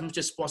try as much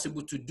as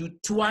possible to do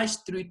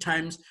 2x, 3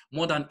 times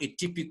more than a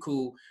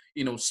typical,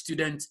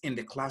 student in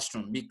the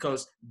classroom,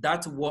 because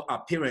that's what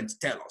our parents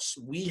tell us.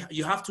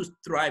 You have to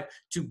thrive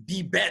to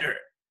be better,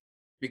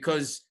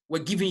 because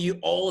we're giving you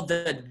all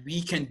that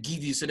we can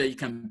give you so that you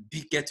can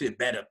get to a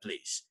better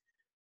place.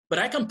 But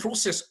I can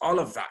process all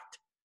of that.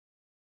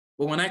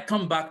 But when I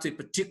come back to a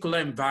particular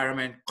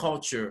environment,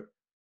 culture,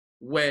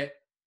 where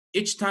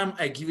each time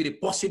I give it a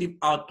positive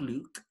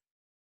outlook,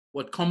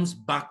 what comes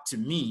back to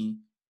me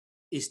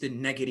is the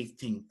negative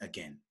thing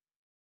again.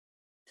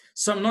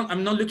 So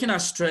I'm not looking at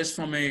stress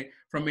from a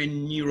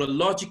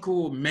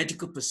neurological,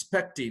 medical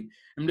perspective.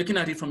 I'm looking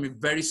at it from a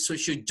very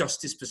social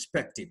justice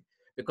perspective,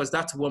 because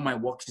that's what my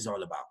work is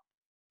all about.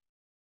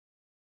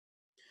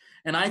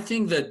 And I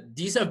think that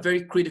these are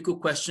very critical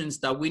questions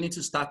that we need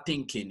to start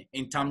thinking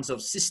in terms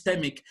of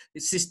systemic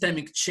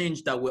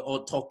change that we're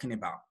all talking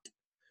about.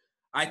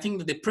 I think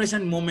that the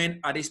present moment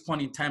at this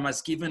point in time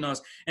has given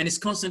us, and is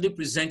constantly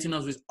presenting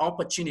us with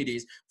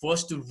opportunities for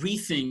us to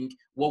rethink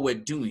what we're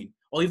doing,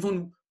 or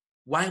even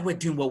why we're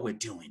doing what we're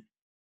doing.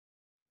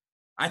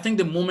 I think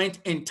the moment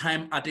in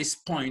time at this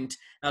point,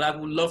 and I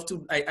would love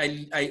to,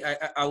 I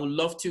would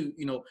love to,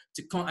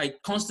 I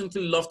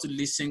constantly love to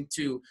listen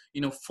to,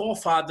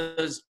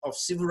 forefathers of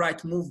civil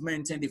rights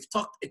movement, and they've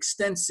talked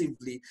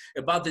extensively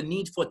about the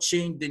need for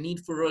change, the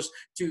need for us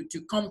to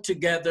come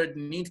together,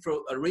 the need for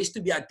a race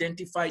to be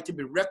identified, to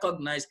be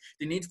recognized,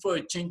 the need for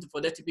a change,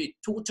 for there to be a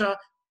total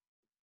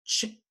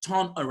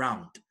turn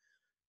around.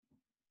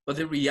 But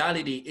the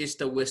reality is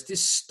that we're still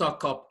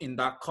stuck up in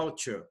that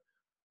culture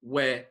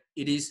where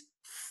it is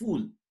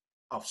full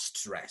of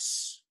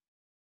stress.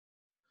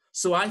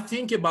 So I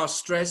think about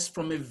stress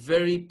from a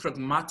very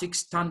pragmatic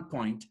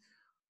standpoint,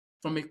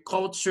 from a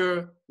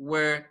culture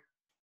where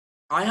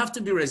I have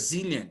to be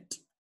resilient.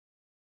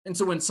 And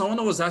so when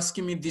someone was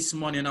asking me this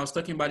morning, I was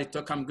talking about the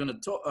talk I'm going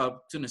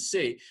to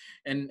say,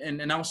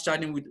 and I was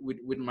chatting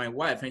with my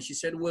wife, and she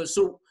said, well,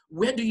 so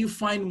where do you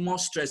find more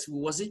stress?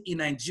 Was it in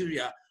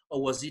Nigeria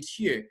or was it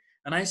here?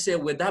 And I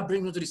said, well, that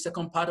brings me to the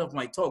second part of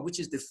my talk, which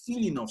is the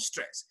feeling of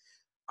stress.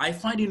 I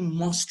find it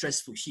more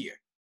stressful here.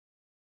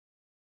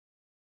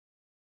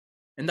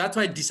 And that's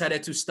why I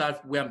decided to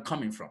start where I'm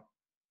coming from.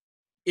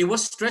 It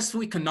was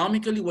stressful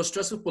economically, it was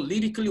stressful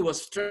politically, it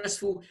was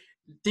stressful,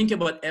 think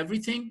about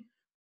everything.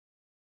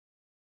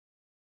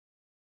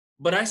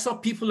 But I saw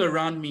people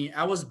around me,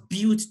 I was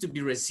built to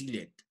be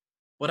resilient.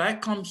 But I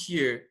come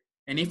here,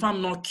 and if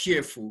I'm not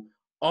careful,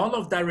 all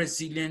of that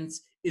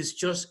resilience is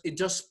just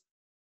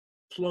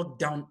plugged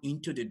down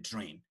into the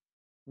drain.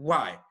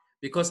 Why?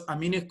 Because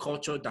I'm in a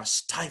culture that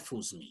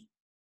stifles me.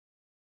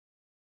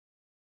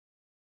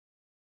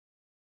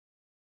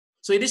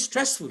 So it is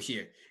stressful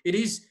here. It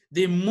is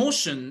the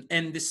emotion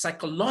and the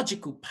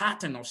psychological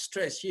pattern of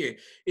stress here.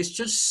 It's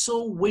just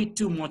so way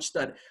too much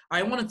that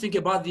I want to think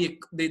about the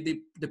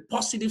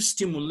positive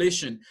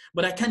stimulation,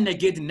 but I can't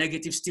negate the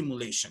negative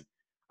stimulation.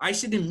 I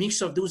see the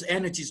mix of those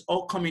energies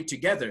all coming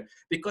together,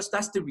 because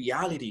that's the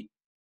reality.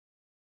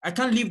 I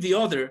can't leave the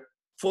other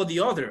for the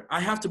other. I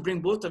have to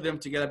bring both of them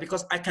together,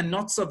 because I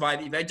cannot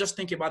survive if I just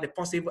think about the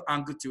positive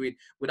angle to it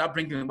without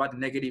bringing about the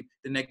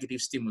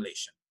negative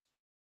stimulation.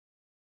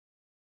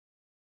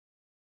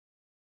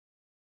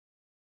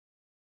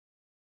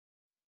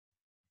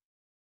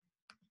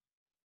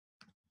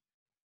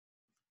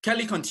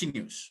 Kelly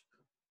continues.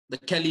 The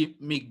Kelly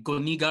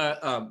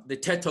McGonigal, the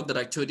TED Talk that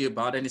I told you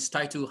about, and it's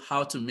titled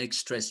How to Make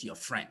Stress Your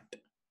Friend.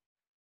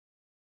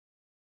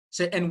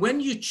 So, and when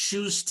you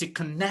choose to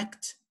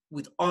connect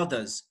with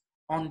others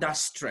under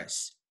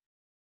stress,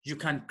 you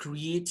can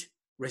create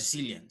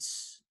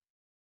resilience.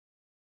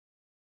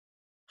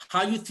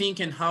 How you think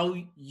and how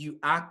you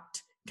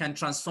act can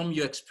transform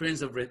your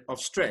experience of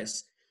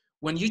stress.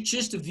 When you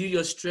choose to view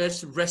your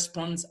stress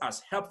response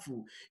as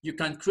helpful, you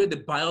can create the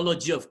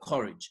biology of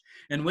courage.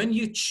 And when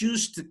you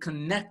choose to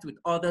connect with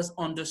others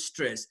under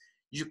stress,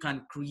 you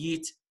can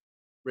create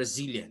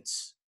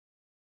resilience.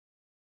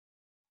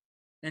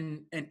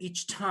 And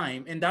each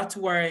time, and that's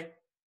why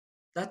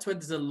That's why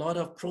there's a lot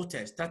of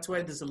protest. That's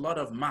why there's a lot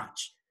of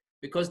march,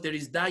 because there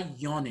is that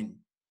yearning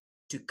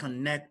to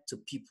connect to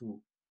people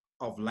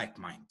of like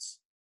minds.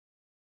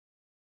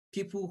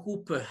 People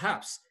who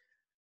perhaps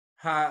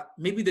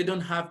maybe they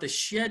don't have the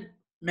shared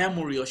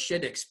memory or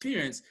shared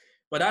experience,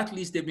 but at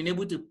least they've been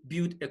able to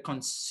build a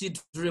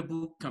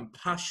considerable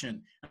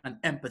compassion and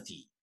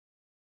empathy.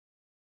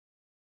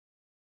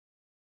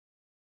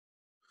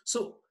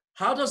 So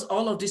how does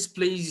all of this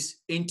plays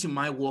into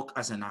my work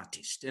as an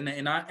artist?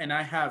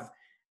 I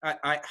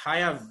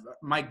have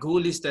my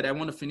goal is that I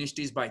want to finish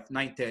this by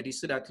 9:30,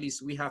 so that at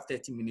least we have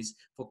 30 minutes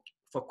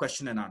for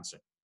question and answer.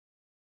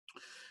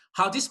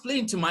 How this plays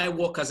into my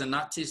work as an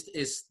artist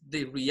is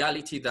the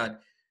reality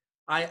that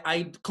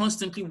I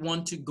constantly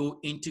want to go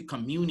into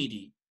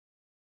community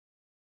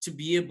to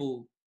be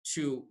able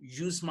to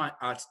use my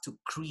art to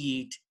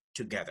create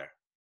together.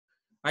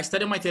 I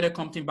started my theater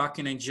company back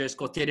in Nigeria. It's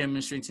called Theater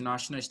Ministry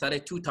International. I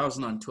started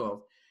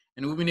 2012.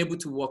 And we've been able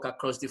to work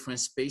across different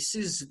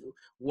spaces,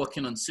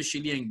 working on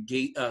socially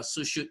engaged,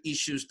 social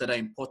issues that are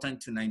important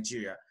to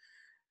Nigeria.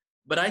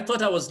 But I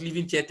thought I was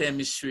leaving theater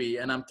industry,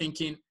 and I'm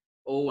thinking,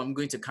 oh, I'm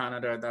going to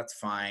Canada. That's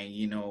fine.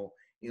 You know,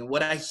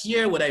 what I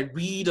hear, what I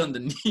read on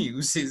the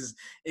news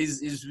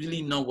is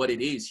really not what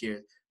it is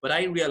here. But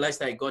I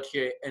realized I got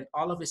here, and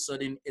all of a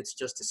sudden, it's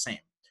just the same.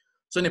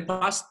 So in the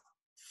past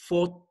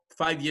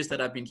 4-5 years that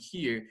I've been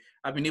here,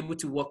 I've been able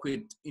to work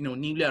with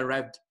newly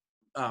arrived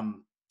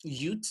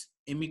youth,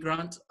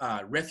 immigrants,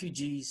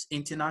 refugees,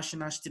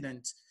 international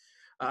students.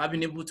 I've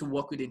been able to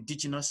work with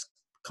indigenous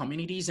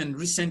communities, and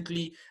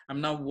recently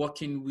I'm now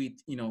working with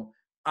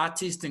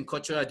artists and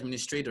cultural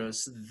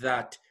administrators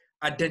that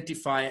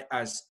identify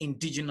as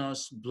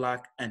indigenous,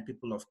 Black, and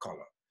people of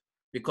color,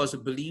 because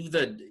we believe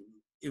that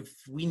if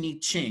we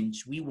need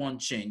change, we want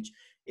change,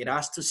 it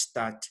has to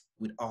start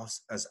with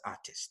us as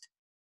artists.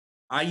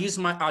 I use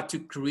my art to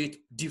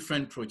create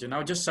different projects.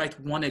 I'll just cite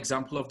one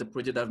example of the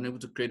project I've been able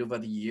to create over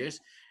the years.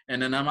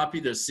 And then I'm happy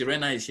that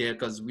Serena is here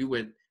because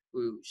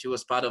she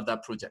was part of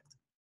that project.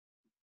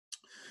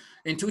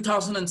 In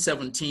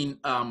 2017,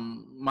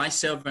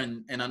 myself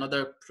and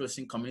another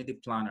person, community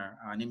planner,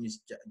 her name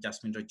is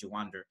Jasmindra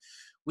Jawander,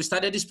 we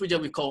started this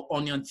project we call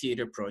Onion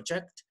Theater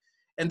Project.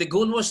 And the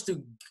goal was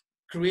to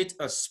create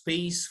a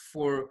space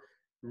for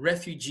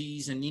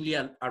refugees and newly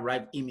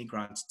arrived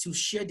immigrants to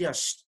share their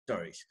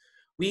stories.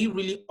 We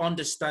really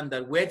understand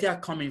that where they are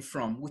coming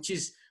from, which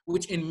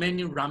in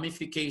many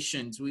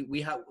ramifications,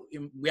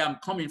 where I'm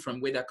coming from,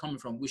 where they're coming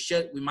from, we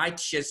might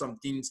share some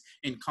things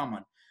in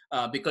common.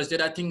 Because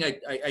the other thing I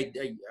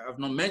have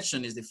not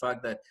mentioned is the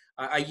fact that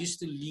I used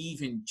to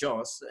live in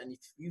Jos, and if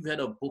you've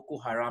heard of Boko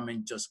Haram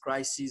and Jos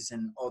crisis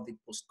and all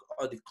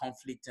the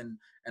conflict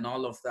and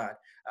all of that,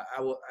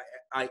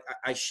 I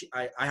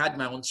had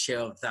my own share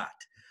of that.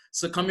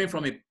 So coming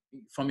from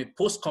a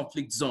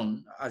post-conflict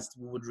zone, as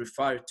we would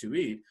refer to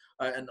it,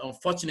 and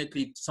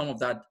unfortunately, some of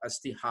that are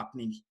still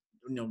happening,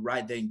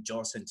 right there in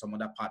Jos and some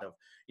other part of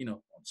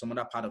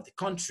the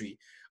country.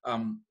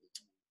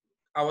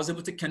 I was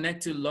able to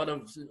connect to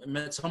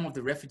some of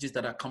the refugees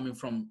that are coming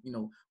from,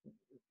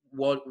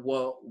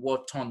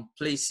 war-torn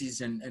places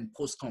and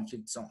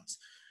post-conflict zones.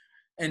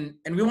 And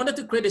we wanted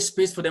to create a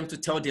space for them to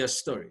tell their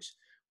stories.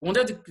 We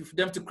wanted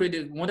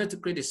to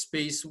create a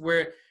space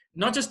where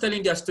not just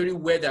telling their story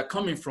where they're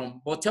coming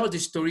from, but tell the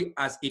story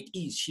as it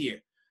is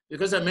here.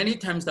 Because there are many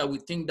times that we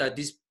think that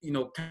this,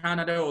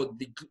 Canada or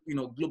the,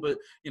 global,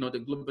 the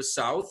global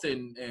South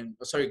and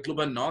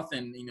global North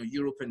and,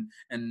 Europe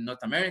and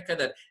North America,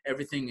 that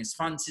everything is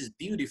fancy, is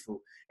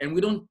beautiful. And we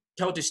don't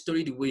tell the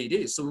story the way it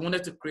is. So we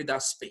wanted to create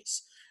that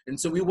space. And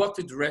so we worked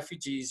with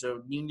refugees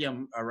or newly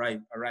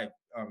arrived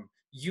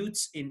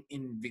youths in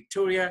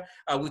Victoria,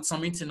 with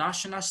some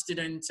international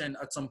students, and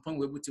at some point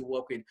we're able to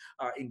work with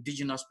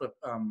indigenous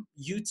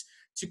youth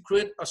to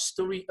create a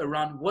story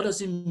around what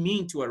does it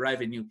mean to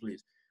arrive a new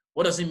place?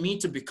 What does it mean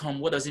to become?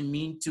 What does it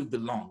mean to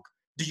belong?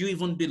 Do you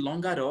even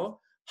belong at all?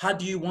 How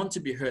do you want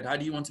to be heard? How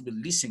do you want to be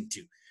listened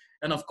to?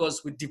 And of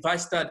course, we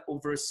devised that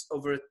over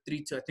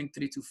 3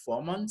 to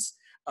 4 months.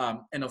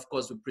 And of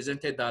course, we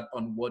presented that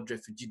on World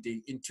Refugee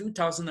Day in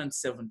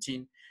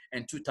 2017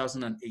 and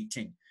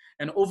 2018.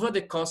 And over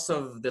the course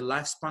of the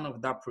lifespan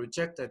of that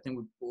project, I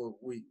think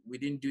we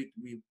didn't do it,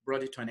 we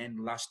brought it to an end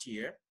last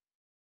year.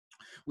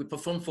 We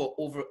performed for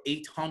over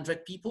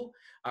 800 people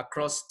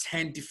across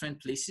 10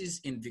 different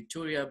places in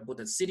Victoria, both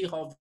at City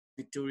Hall,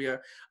 Victoria,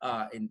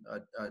 in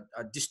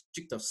a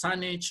district of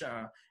Saanich,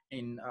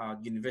 in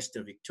University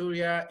of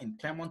Victoria, in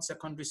Claremont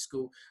Secondary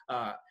School.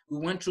 We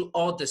went through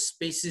all the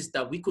spaces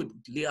that we could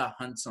lay our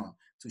hands on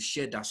to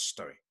share that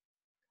story.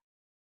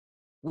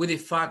 With the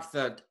fact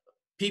that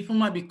people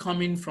might be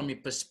coming from a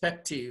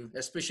perspective,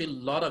 especially a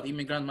lot of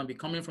immigrants might be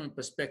coming from a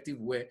perspective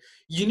where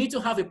you need to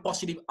have a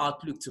positive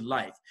outlook to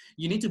life.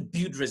 You need to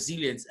build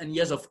resilience. And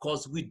yes, of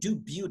course, we do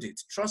build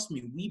it. Trust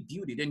me, we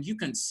build it. And you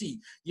can see,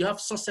 you have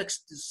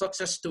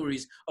success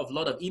stories of a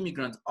lot of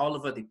immigrants all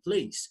over the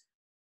place.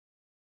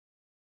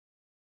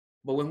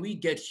 But when we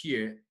get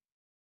here,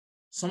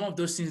 some of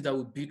those things that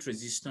we build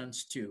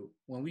resistance to,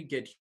 when we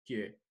get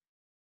here,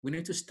 we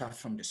need to start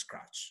from the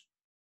scratch.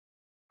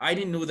 I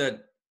didn't know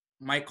that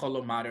my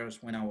color matters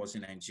when I was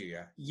in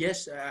Nigeria.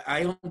 Yes,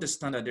 I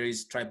understand that there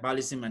is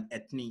tribalism and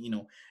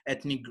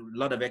ethnic, a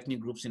lot of ethnic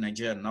groups in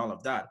Nigeria and all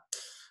of that.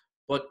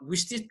 But we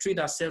still treat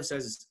ourselves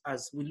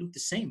as we look the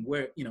same,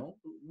 where,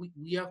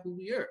 we are who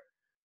we are.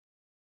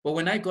 But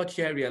when I got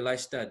here, I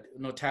realized that,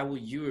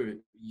 Taiwo,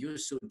 you're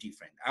so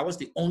different. I was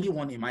the only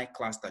one in my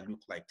class that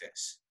looked like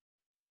this.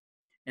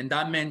 And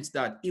that meant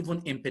that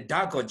even in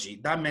pedagogy,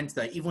 that meant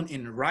that even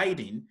in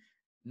writing,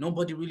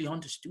 nobody really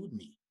understood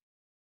me.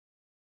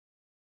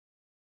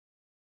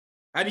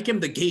 I became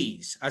the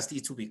gaze, as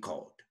it will be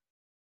called.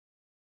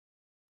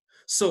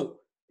 So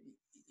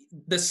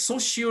the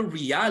social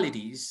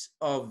realities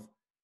of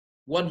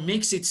what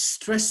makes it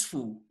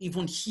stressful,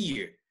 even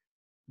here,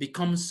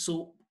 becomes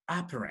so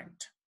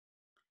apparent.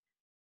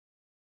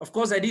 Of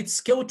course, I did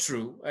scale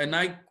through, and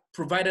I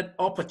provided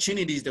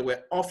opportunities that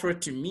were offered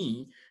to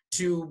me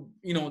to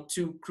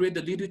create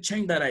the little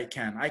change that I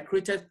can. I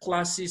created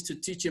classes to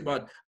teach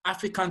about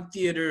African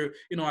theater.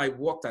 I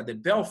worked at the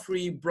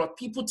Belfry, brought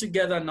people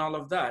together and all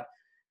of that.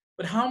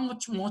 But how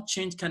much more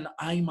change can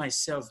I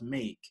myself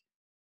make?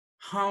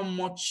 How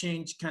much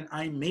change can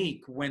I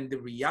make when the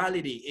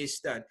reality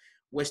is that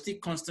we're still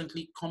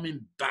constantly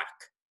coming back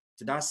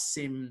to that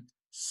same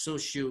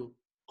social,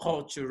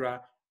 cultural,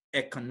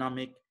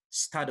 economic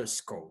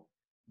status quo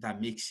that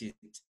makes it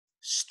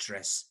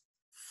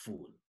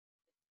stressful?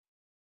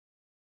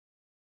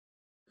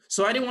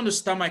 So I didn't want to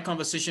start my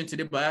conversation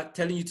today by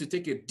telling you to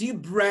take a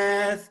deep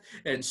breath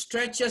and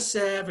stretch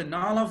yourself and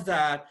all of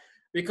that.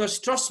 Because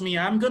trust me,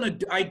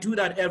 I do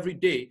that every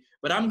day,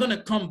 but I'm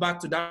gonna come back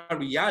to that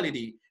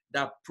reality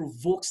that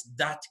provokes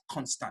that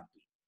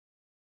constantly.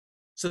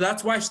 So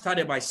that's why I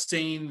started by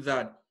saying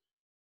that,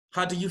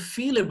 how do you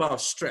feel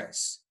about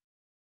stress?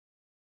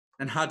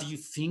 And how do you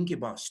think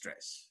about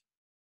stress?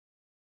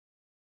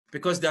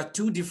 Because there are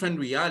two different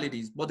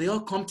realities, but they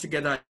all come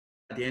together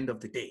at the end of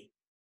the day.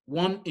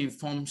 One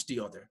informs the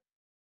other.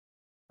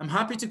 I'm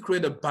happy to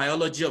create a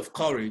biology of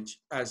courage,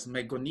 as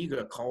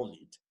McGonigal called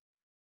it.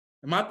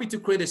 I'm happy to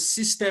create a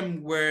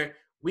system where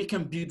we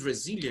can build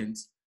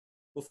resilience,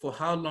 but for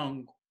how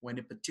long? When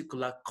a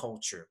particular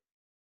culture,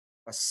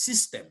 a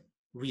system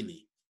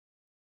really,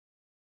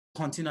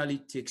 continually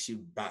takes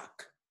you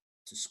back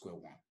to square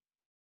one.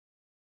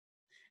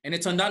 And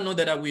it's on that note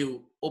that I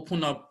will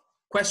open up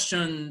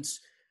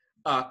questions,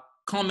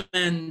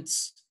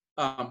 comments,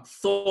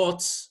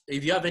 thoughts.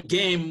 If you have a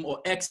game or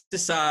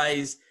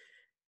exercise,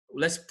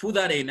 let's put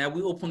that in. I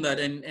will open that,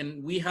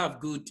 and we have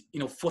good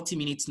 40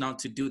 minutes now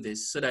to do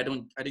this, so that I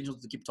didn't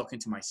want to keep talking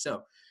to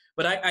myself.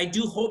 But I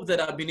do hope that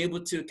I've been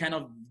able to kind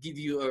of give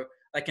you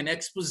an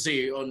expose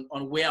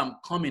on where I'm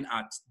coming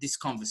at this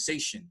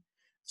conversation,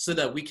 so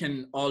that we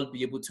can all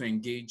be able to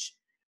engage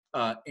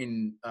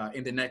in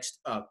the next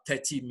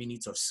 30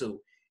 minutes or so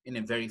in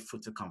a very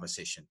fruitful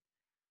conversation.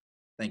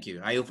 Thank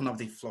you. I open up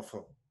the floor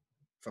for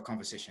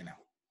conversation now.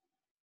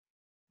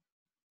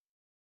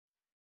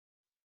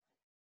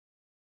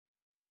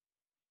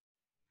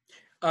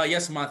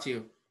 Yes,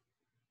 Matthew.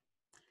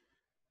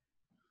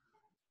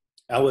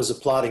 I was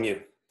applauding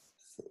you.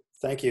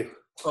 Thank you.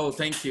 Oh,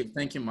 thank you.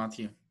 Thank you,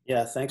 Matthew.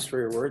 Yeah, thanks for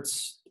your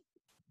words,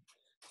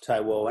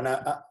 Taiwo. And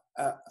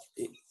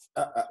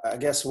I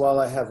guess while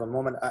I have a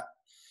moment,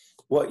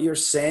 what you're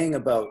saying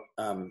about,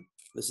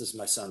 this is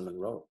my son,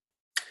 Monroe.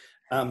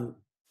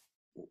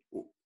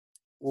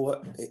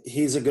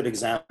 He's a good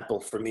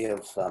example for me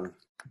of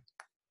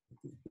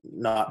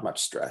not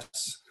much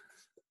stress.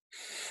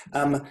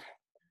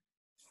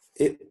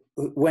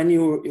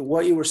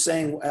 What you were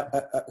saying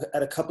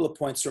at a couple of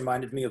points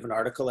reminded me of an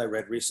article I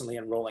read recently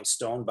in Rolling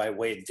Stone by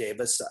Wade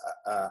Davis.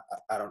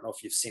 I don't know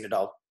if you've seen it.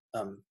 I'll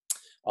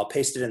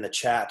paste it in the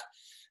chat.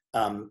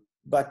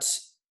 But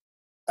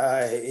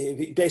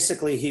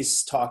basically,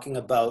 he's talking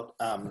about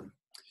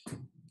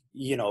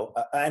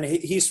and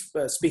he's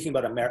speaking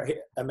about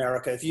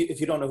America.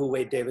 If you don't know who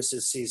Wade Davis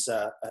is, he's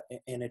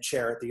in a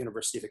chair at the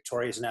University of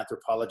Victoria. He's an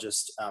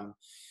anthropologist.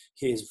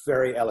 He's a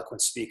very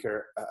eloquent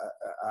speaker,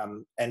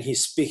 and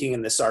he's speaking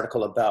in this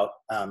article about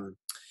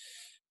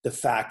the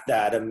fact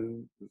that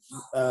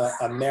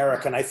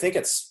America, and I think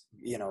it's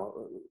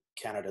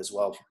Canada as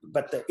well,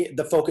 but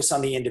the focus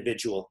on the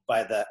individual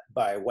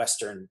by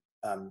Western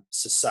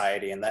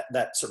society, and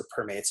that sort of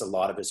permeates a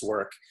lot of his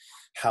work.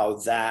 How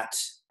that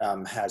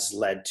has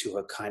led to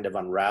a kind of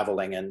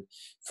unraveling, and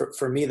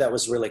for me, that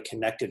was really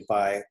connected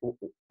by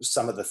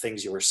some of the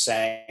things you were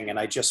saying, and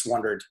I just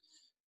wondered,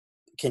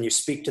 can you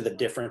speak to the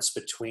difference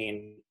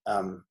between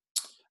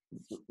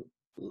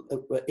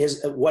what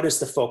is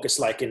the focus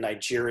like in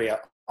Nigeria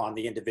on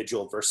the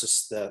individual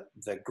versus the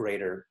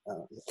greater,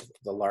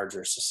 the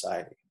larger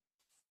society?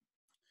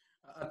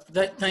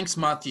 Thanks,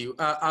 Matthew.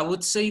 I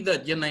would say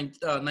that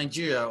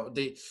Nigeria,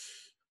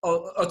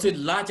 or to a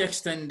large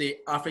extent, the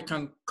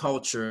African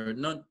culture,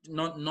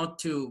 not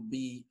to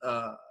be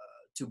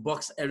to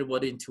box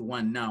everybody into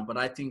one now, but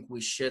I think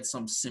we shared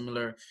some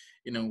similar,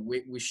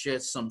 we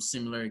shared some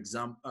similar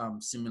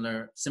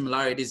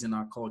similarities in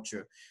our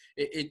culture.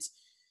 It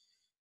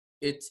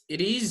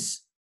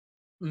is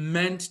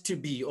meant to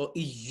be, or it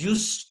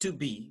used to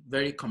be,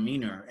 very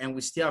communal, and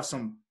we still have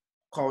some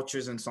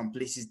cultures and some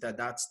places that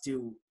that's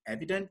still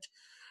evident.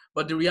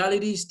 But the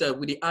reality is that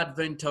with the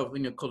advent of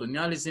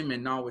colonialism,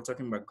 and now we're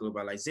talking about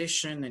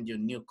globalization and your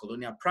new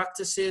colonial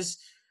practices,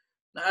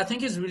 I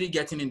think it's really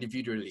getting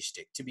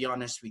individualistic, to be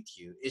honest with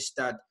you. Is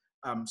that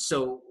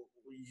so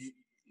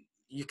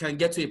you can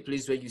get to a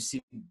place where you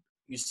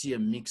see a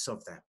mix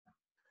of them.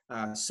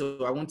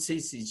 So I won't say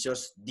it's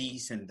just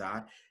this and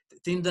that.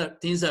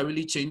 Things are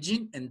really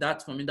changing, and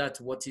that for me, that's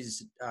what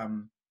is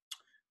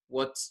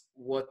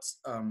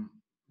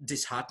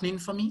disheartening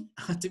for me,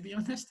 to be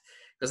honest,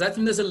 because I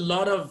think there's a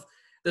lot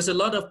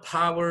of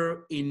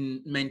power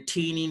in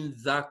maintaining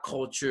that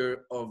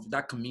culture of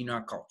that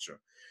communal culture.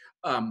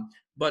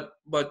 But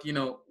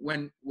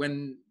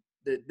when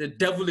the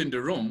devil in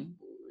the room,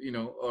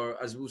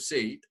 or as we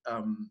say it,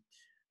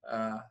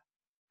 uh,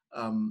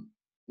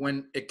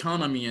 when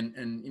economy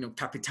and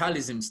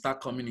capitalism start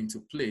coming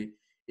into play,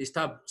 it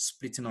start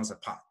splitting us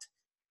apart.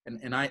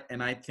 And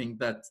I think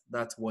that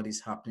that's what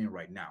is happening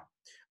right now.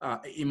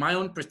 In my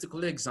own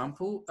particular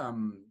example,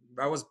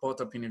 I was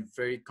brought up in a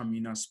very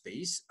communal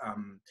space,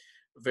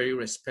 very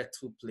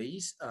respectful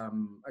place.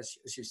 As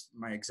just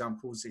my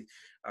examples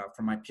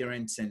from my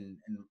parents and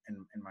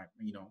my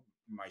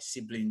my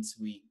siblings,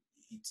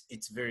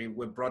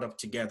 we're brought up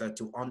together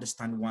to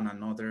understand one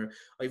another,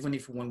 or even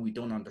if when we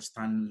don't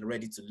understand,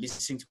 ready to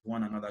listen to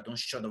one another, don't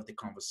shut off the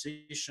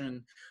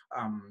conversation.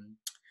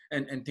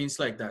 And things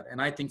like that.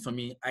 And I think for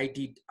me,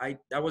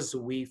 that was a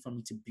way for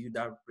me to build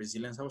that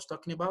resilience I was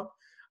talking about.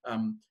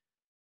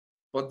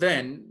 But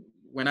then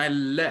when I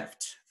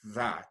left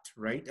that,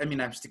 right? I mean,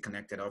 I'm still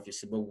connected,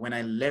 obviously, but when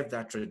I left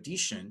that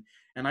tradition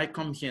and I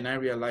come here and I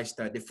realized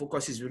that the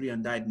focus is really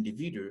on that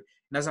individual.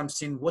 And as I'm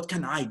saying, what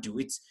can I do?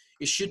 It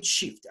should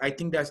shift. I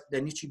think that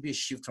there needs to be a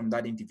shift from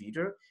that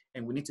individual,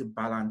 and we need to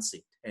balance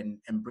it and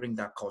bring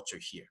that culture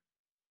here.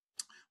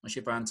 I'm not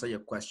sure if I answer your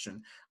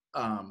question.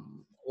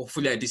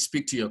 Hopefully I did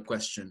speak to your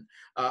question.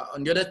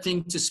 And the other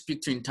thing to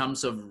speak to in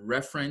terms of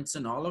reference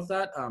and all of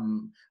that,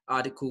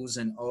 articles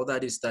and all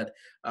that, is that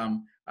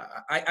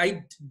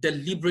I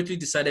deliberately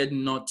decided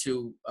not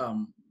to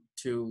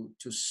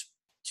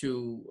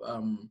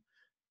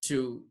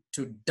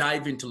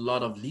dive into a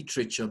lot of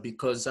literature,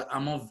 because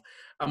I'm of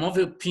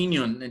the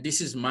opinion, and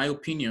this is my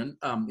opinion,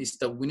 is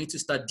that we need to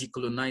start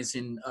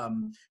decolonizing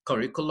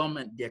curriculum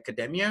and the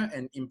academia,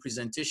 and in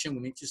presentation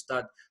we need to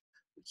start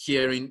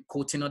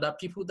quoting other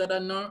people that are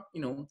not,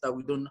 that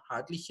we don't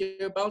hardly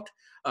hear about,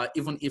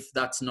 even if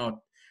that's not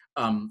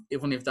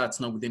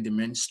within the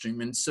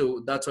mainstream. And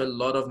so that's why a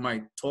lot of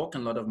my talk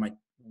and a lot of my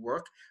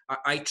work,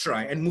 I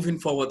try, and moving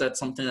forward, that's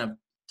something I've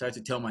tried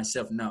to tell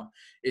myself now,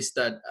 is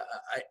that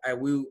I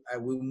will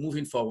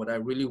moving forward, I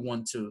really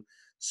want to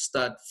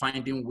start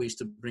finding ways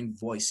to bring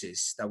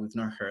voices that we've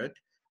not heard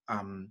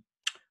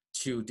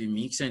to the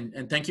mix.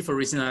 And thank you for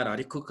raising that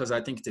article, because I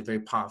think it's a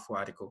very powerful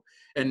article,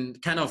 and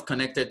kind of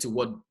connected to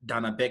what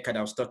Dana Becker that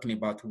I was talking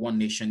about, One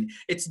Nation.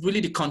 It's really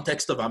the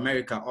context of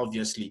America,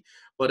 obviously,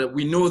 but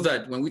we know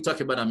that when we talk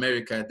about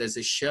America, there's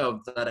a share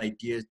of that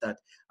idea that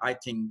I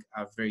think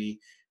are very,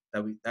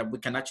 that we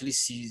can actually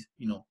see,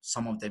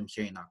 some of them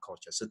here in our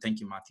culture. So thank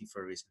you, Marty,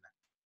 for raising that.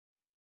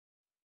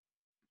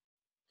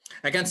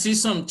 I can see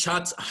some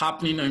chats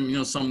happening,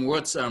 and some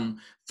words,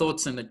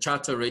 thoughts in the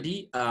chat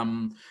already.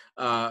 Yeah,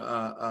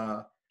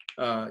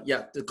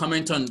 the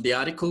comment on the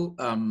article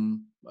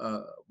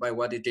by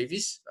Wade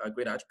Davis, a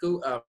great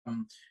article.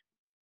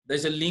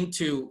 There's a link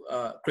to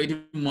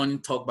Creative Morning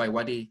Talk by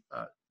Wade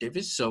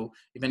Davis. So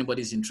if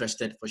anybody's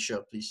interested, for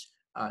sure, please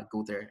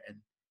go there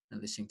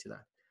and listen to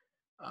that.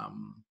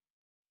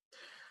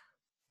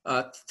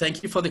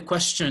 Thank you for the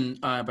question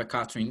by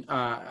Catherine.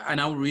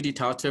 And I'll read it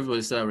out to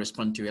everybody so I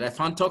respond to it. I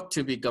found talk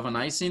to be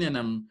galvanizing, and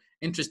I'm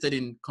interested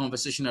in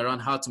conversation around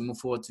how to move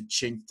forward to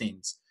change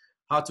things,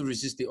 how to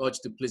resist the urge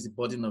to place the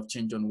burden of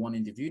change on one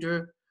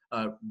individual,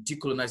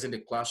 decolonizing the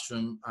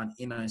classroom and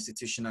inner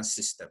institutional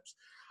systems.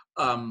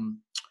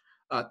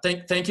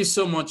 Thank you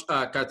so much,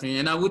 Catherine.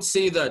 And I would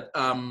say that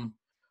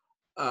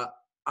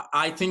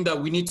I think that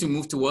we need to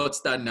move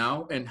towards that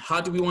now. And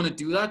how do we want to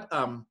do that?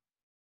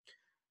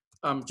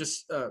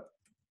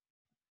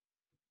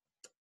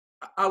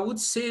 I would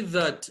say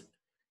that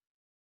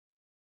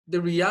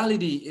the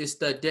reality is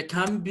that there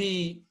can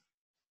be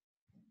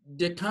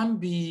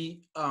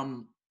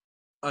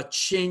a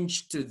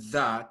change to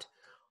that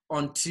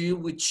until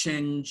we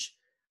change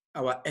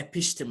our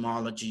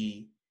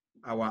epistemology,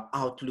 our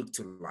outlook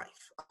to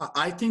life.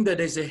 I think that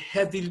there's a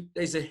heavy,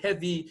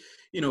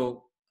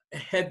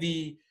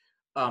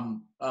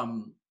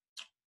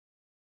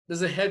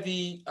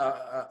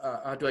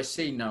 how do I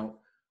say now?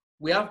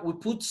 We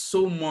put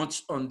so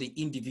much on the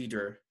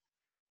individual,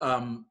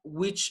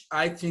 which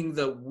I think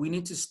that we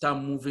need to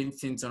start moving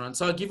things around.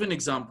 So I'll give an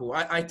example.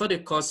 I taught a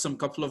course some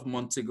couple of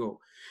months ago,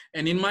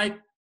 and in my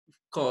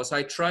course,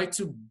 I try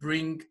to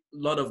bring a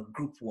lot of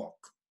group work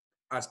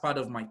as part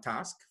of my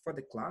task for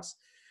the class,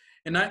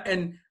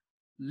 and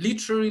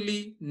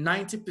literally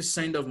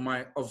 90%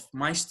 of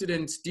my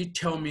students did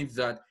tell me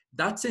that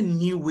That's a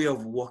new way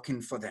of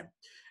working for them.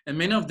 And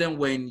many of them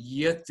were in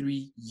year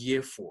 3,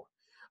 year 4.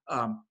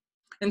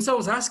 And so I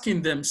was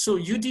asking them, so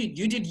you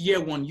did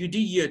year 1, you did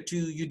year 2,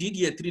 you did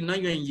year 3, now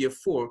you're in year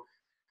 4.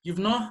 You've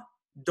not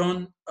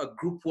done a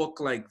group work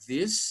like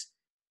this?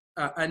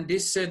 And they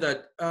said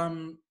that,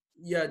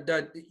 yeah,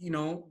 that,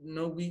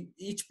 we,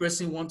 each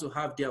person want to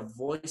have their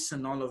voice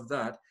and all of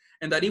that.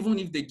 And that even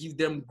if they give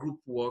them group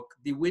work,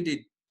 the way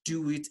they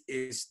do it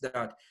is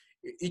that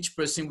each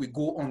person will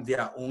go on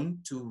their own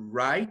to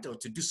write or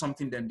to do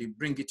something, then they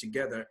bring it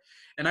together.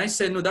 And I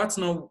said, no, that's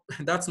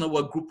not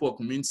what group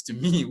work means to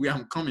me, where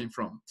I'm coming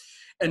from.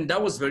 And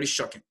that was very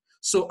shocking.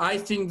 So I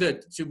think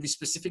that, to be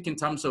specific in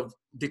terms of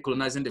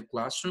decolonizing the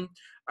classroom,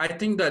 I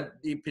think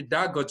that the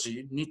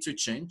pedagogy needs to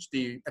change,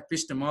 the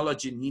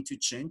epistemology needs to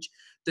change,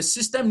 the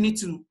system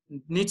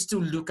needs to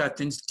look at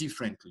things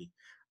differently.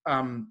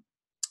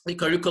 The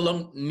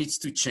curriculum needs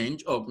to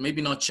change, or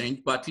maybe not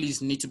change, but at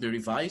least need to be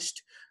revised.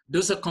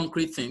 Those are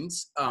concrete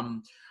things.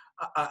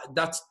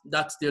 That's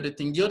the other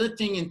thing. The other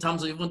thing in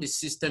terms of even the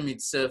system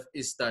itself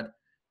is that,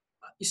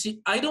 you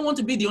see, I don't want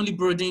to be the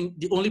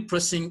only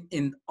person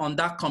on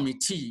that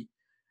committee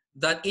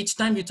that each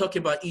time you talk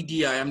about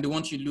EDI, I'm the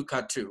one you look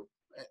at too.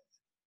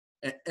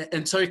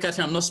 And sorry,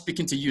 Catherine, I'm not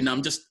speaking to you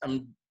now.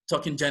 I'm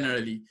talking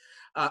generally.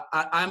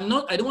 I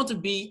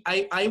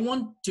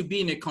want to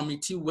be in a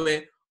committee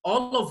where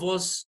all of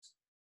us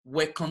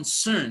were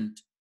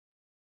concerned.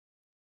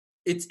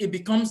 It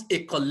becomes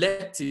a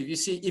collective. You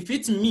see, if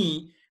it's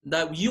me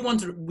that we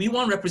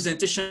want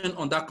representation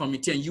on that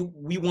committee, and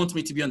we want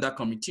me to be on that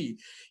committee,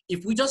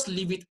 if we just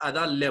leave it at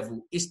that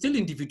level, it's still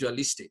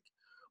individualistic.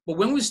 But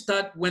when we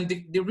start, when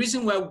the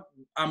reason why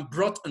I'm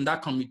brought on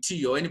that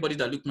committee, or anybody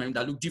that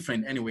look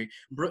different anyway,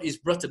 is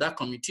brought to that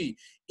committee,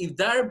 if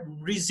that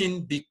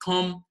reason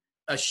become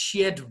a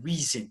shared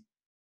reason,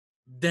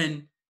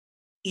 then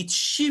it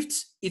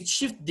shifts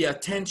the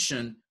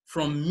attention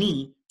from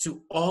me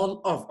to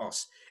all of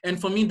us. And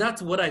for me,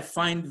 that's what I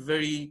find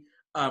very,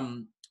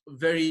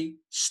 very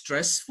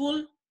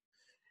stressful,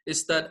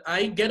 is that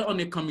I get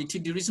on a committee.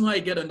 The reason why I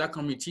get on that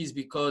committee is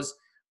because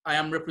I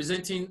am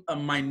representing a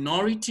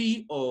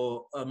minority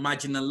or a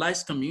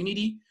marginalized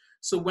community.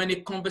 So when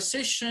a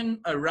conversation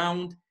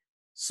around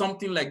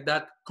something like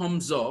that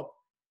comes up,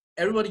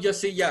 everybody just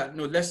say, yeah,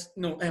 no,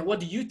 and what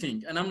do you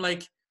think? And I'm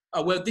like,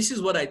 well, this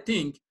is what I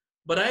think,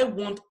 but I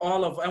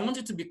want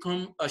it to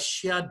become a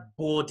shared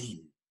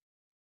burden,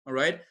 all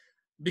right?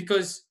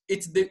 Because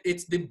it's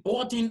the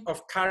burden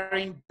of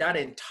carrying that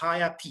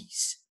entire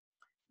piece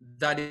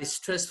that is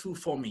stressful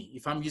for me,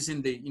 if I'm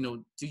using to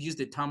use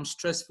the term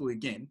stressful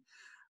again.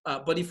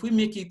 But if we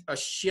make it a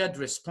shared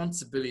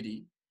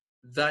responsibility,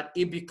 that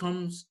it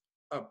becomes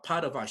a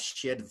part of our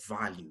shared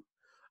value.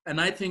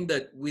 And I think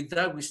that with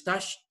that, we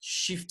start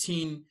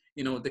shifting,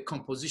 the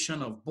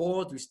composition of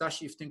board, we start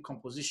shifting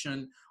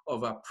composition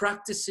of our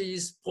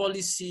practices,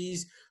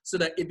 policies, so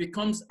that it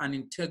becomes an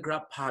integral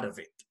part of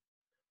it.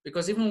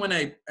 Because even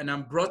when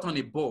I'm brought on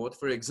a board,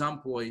 for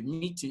example, or a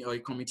meeting or a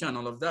committee and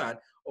all of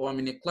that, or I'm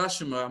in a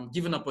classroom or I'm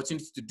given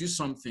opportunity to do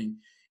something,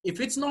 if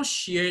it's not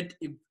shared,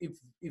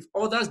 if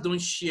others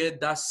don't share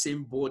that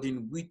same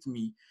burden with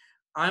me,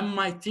 I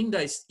might think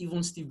that it's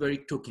even still very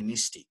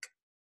tokenistic.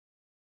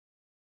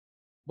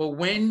 But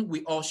when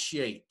we all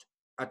share it,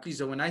 at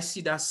least when I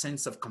see that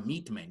sense of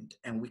commitment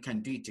and we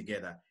can do it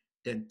together,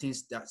 then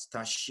things that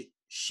start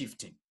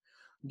shifting.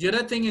 The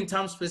other thing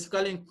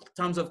specifically in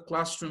terms of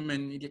classroom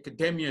and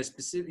academia,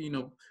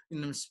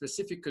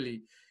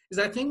 specifically, is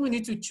I think we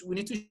need to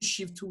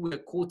shift who we're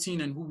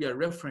quoting and who we are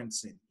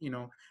referencing.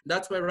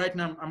 That's why right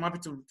now I'm happy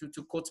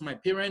to quote my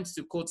parents,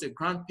 to quote a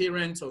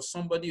grandparent or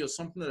somebody or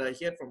something that I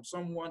heard from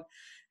someone,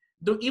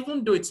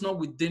 even though it's not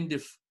within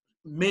the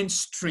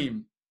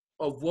mainstream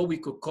of what we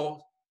could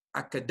call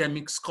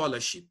academic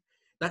scholarship,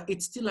 that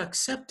it's still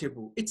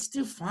acceptable. It's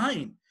still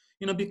fine.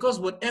 Because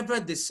whatever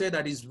they said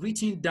that is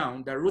written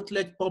down, that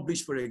Routledge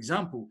published, for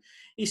example,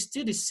 is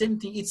still the same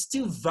thing. It's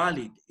still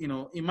valid.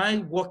 In my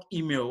work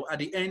email, at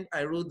the end,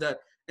 I wrote that,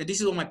 and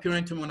this is what my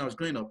parents told me when I was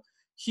growing up: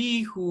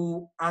 he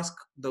who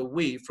asks the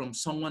way from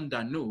someone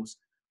that knows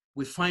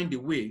will find the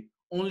way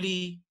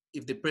only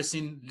if the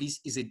person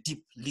is a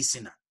deep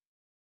listener.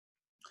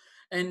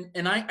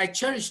 And I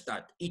cherish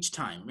that each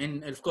time.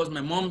 And of course, my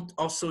mom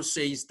also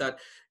says that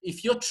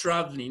if you're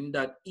traveling,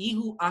 that he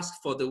who asks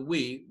for the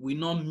way will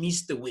not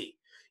miss the way.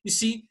 You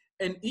see,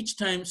 and each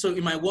time, so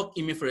in my work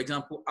email, for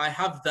example, I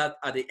have that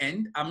at the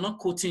end. I'm not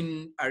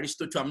quoting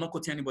Aristotle, I'm not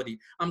quoting anybody.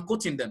 I'm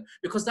quoting them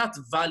because that's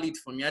valid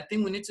for me. I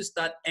think we need to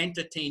start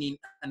entertaining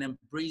and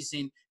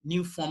embracing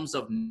new forms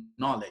of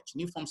knowledge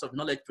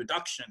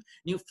production,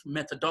 new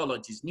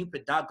methodologies, new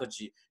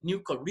pedagogy, new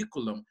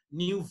curriculum,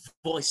 new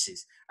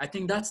voices. I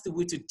think that's the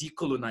way to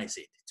decolonize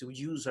it, to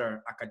use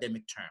our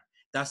academic term.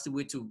 That's the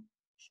way to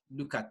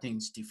look at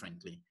things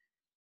differently.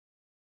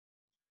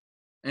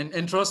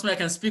 And trust me, I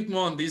can speak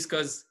more on this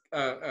because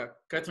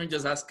Catherine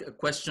just asked a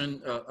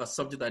question, a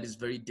subject that is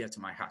very dear to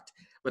my heart.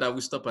 But I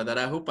will stop at that.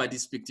 I hope I did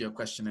speak to your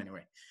question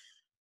anyway.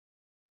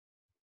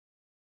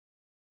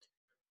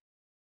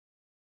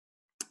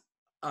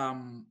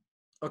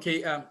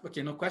 Okay,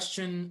 okay, no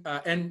question.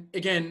 And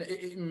again,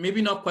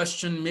 maybe not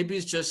question, maybe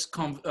it's just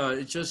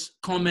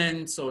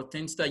comments or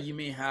things that you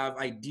may have,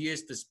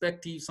 ideas,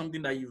 perspectives,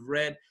 something that you've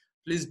read.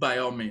 Please, by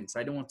all means.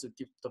 I don't want to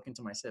keep talking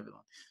to myself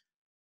alone.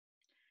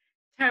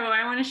 Taiwo,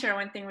 I want to share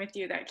one thing with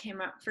you that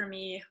came up for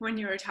me when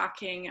you were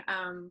talking,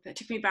 that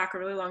took me back a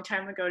really long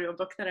time ago to a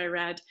book that I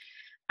read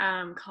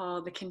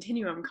called The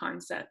Continuum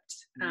Concept.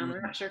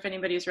 I'm not sure if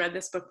anybody's read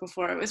this book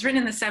before. It was written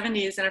in the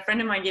 70s, and a friend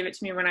of mine gave it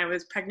to me when I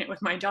was pregnant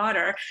with my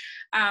daughter.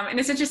 And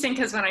it's interesting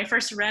because when I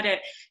first read it,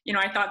 you know,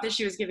 I thought that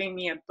she was giving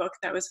me a book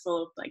that was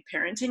full of like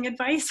parenting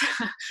advice.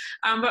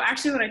 But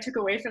actually what I took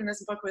away from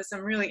this book was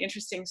some really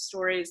interesting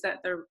stories that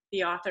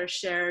the author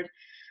shared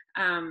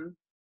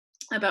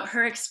about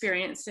her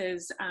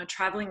experiences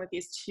traveling with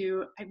these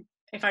two,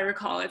 if I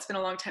recall, it's been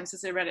a long time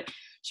since I read it.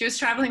 She was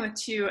traveling with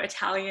two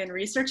Italian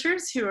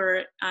researchers who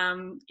were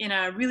in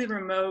a really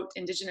remote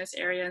indigenous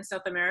area in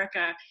South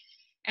America.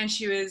 And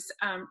she was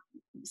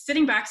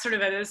sitting back sort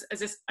of as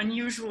this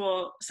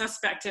unusual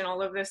suspect in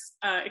all of this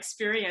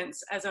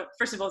experience,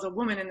 first of all, as a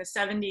woman in the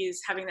 70s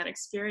having that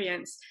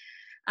experience.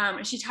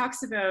 And she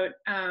talks about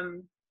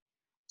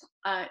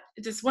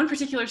this one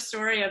particular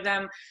story of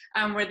them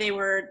where they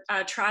were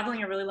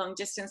traveling a really long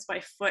distance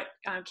by foot,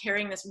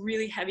 carrying this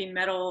really heavy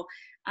metal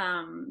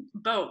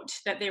boat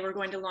that they were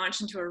going to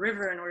launch into a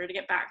river in order to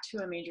get back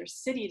to a major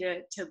city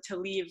to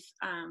leave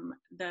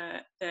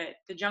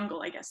the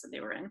jungle, I guess, that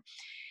they were in.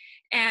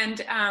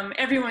 And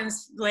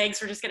everyone's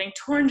legs were just getting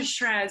torn to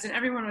shreds, and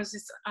everyone was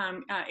just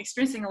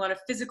experiencing a lot of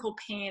physical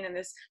pain and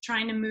this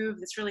trying to move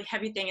this really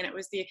heavy thing. And it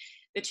was the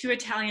two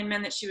Italian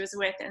men that she was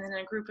with, and then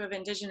a group of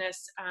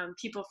indigenous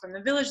people from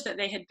the village that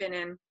they had been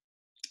in.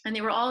 And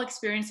they were all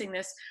experiencing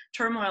this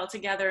turmoil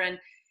together and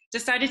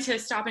decided to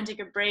stop and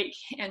take a break.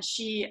 And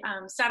she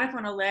sat up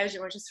on a ledge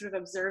and was just sort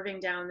of observing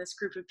down this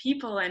group of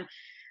people. And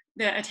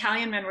the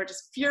Italian men were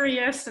just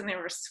furious, and they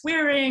were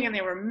swearing, and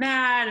they were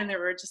mad, and they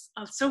were just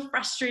so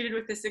frustrated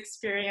with this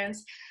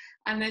experience.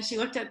 And then she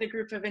looked at the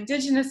group of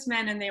indigenous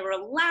men, and they were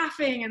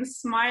laughing and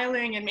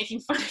smiling and making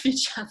fun of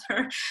each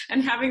other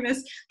and having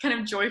this kind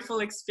of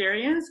joyful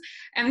experience.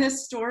 And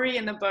this story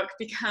in the book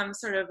becomes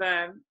sort of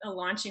a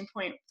launching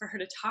point for her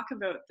to talk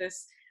about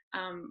this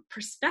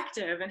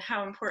perspective and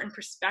how important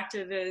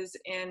perspective is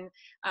in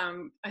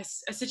a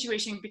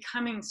situation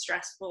becoming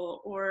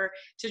stressful, or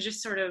to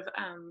just sort of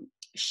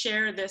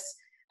share this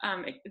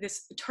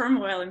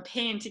turmoil and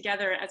pain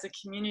together as a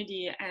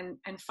community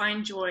and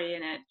find joy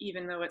in it,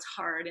 even though it's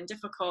hard and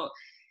difficult.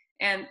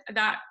 And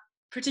that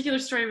particular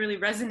story really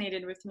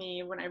resonated with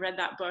me when I read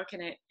that book,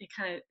 and it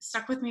kind of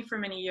stuck with me for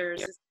many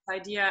years. This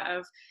idea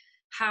of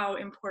how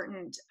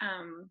important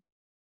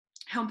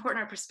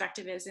our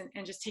perspective is,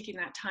 and just taking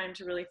that time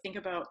to really think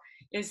about,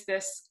 is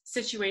this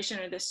situation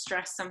or this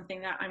stress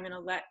something that I'm going to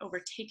let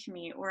overtake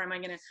me, or am I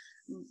going to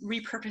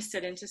repurpose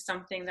it into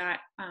something that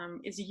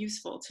is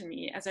useful to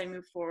me as I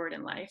move forward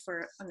in life,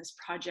 or on this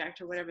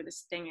project, or whatever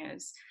this thing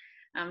is.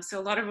 So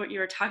a lot of what you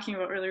were talking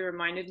about really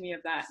reminded me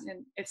of that,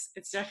 and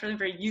it's definitely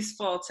very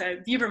useful to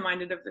be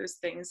reminded of those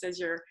things as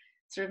you're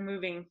sort of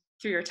moving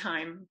through your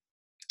time.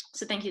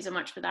 So thank you so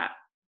much for that.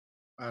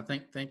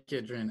 Thank you,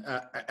 Adrienne.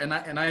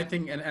 And I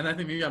think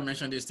maybe I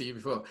mentioned this to you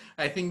before.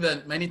 I think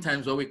that many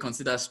times what we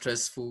consider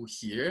stressful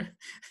here,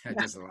 I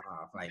just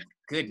laugh like,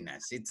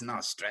 goodness, it's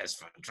not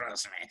stressful.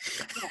 Trust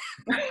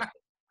me.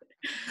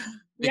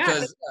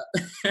 Because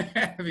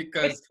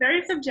it's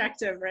very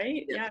subjective,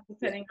 right? Yeah,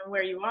 depending on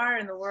where you are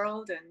in the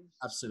world, and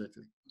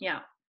absolutely.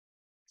 Yeah.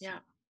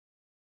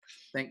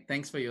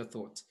 Thanks for your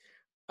thoughts.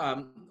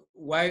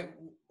 Why?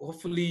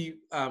 Hopefully,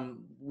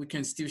 we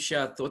can still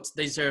share thoughts.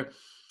 There's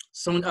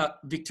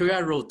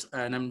Victoria wrote,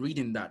 and I'm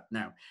reading that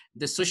now.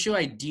 The social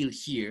ideal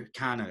here,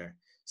 Canada,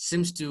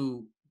 seems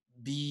to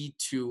be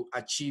to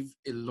achieve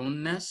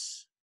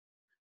aloneness,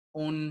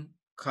 own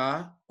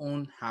car,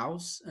 own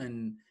house,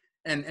 and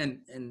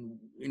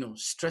you know,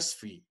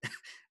 stress-free.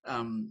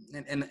 And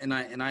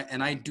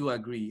I do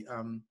agree.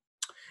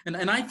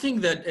 And I think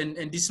that,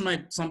 and this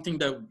might something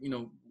that, you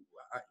know,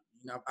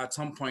 at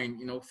some point,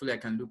 you know, hopefully I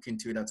can look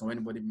into it as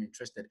anybody be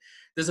interested.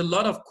 There's a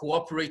lot of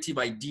cooperative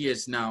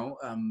ideas now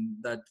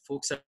that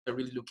folks are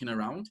really looking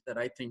around, that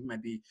I think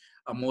might be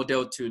a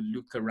model to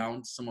look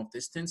around some of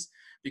these things.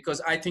 Because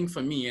I think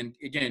for me, and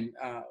again,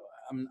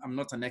 I'm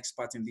not an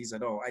expert in these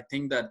at all. I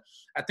think that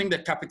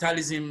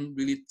capitalism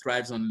really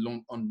thrives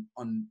on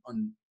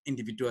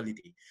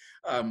individuality.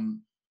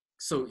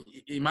 So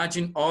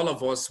imagine all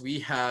of us,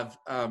 we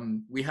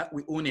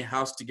own a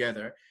house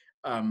together.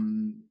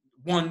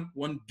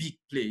 One big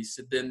place,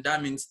 then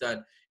that means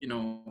that, you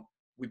know,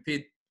 we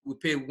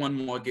pay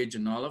one mortgage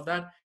and all of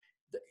that.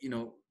 You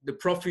know, the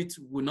profit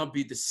will not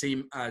be the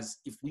same as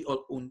if we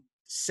all own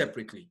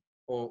separately,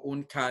 or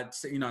own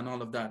cards, you know, and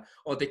all of that,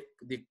 or the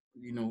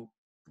you know,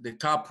 the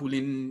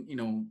carpooling, you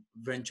know,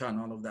 venture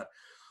and all of that.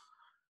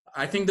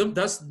 I think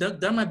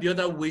that might be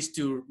other ways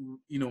to,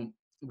 you know,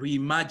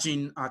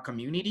 reimagine our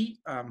community.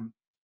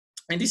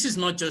 and this is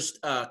not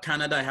just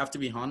Canada, I have to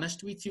be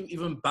honest with you,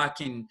 even back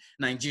in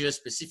Nigeria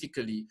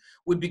specifically,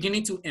 we're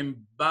beginning to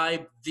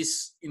imbibe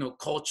this,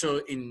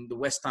 culture in the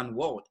Western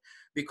world,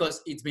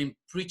 because it's been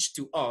preached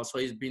to us,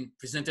 or it's been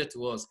presented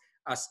to us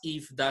as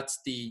if that's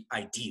the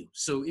ideal.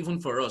 So even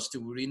for us to,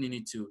 we really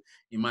need to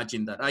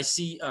imagine that. I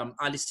see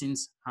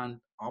Allison's hand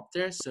up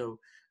there, so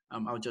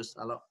I'll just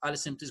allow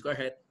Allison, please go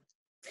ahead.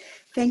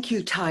 Thank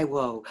you,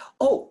 Taiwo.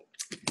 Oh,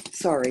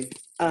 sorry.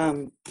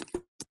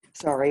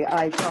 Sorry,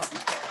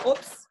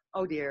 oops,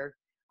 oh dear.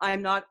 I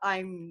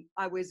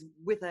was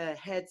with a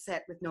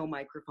headset with no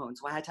microphone,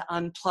 so I had to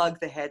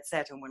unplug the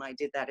headset, and when I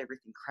did that,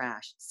 everything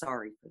crashed.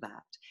 Sorry for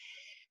that.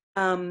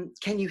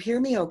 Can you hear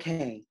me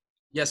okay?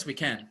 Yes, we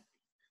can.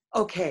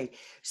 Okay,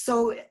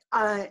 so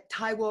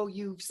Taiwo,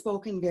 you've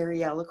spoken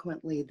very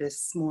eloquently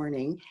this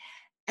morning,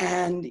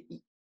 and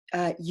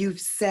you've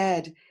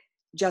said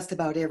just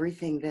about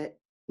everything that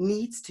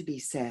needs to be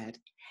said.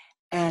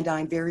 And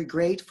I'm very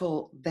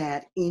grateful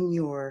that in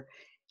your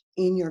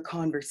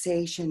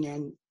conversation,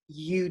 and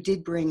you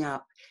did bring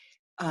up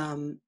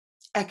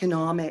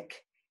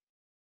economic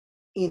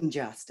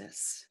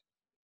injustice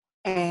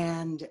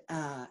and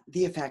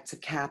the effects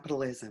of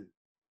capitalism,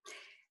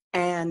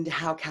 and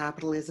how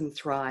capitalism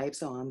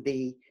thrives on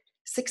the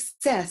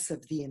success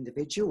of the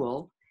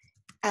individual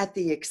at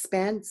the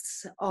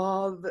expense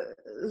of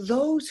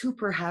those who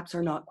perhaps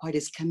are not quite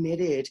as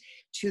committed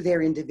to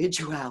their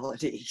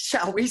individuality,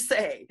 shall we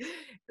say.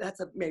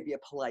 That's maybe a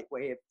polite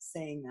way of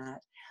saying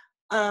that.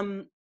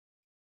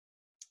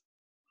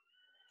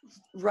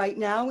 Right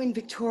now in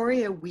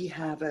Victoria, we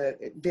have a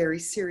very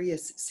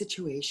serious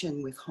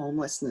situation with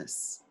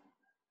homelessness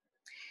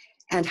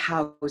and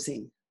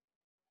housing.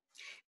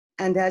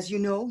 And as you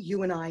know,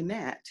 you and I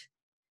met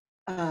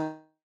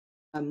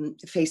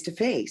face to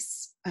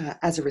face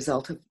as a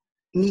result of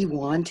me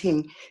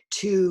wanting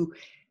to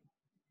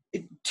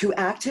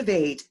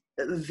activate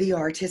the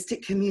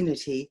artistic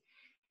community,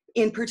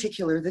 in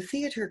particular the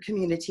theater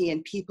community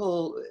and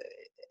people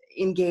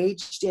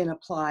engaged in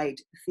applied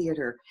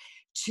theater,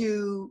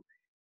 to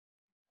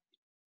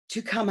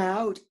come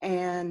out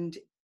and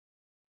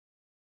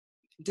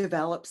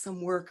develop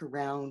some work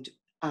around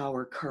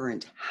our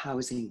current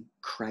housing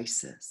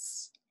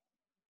crisis.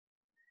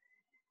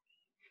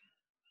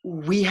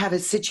 We have a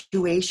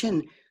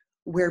situation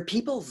where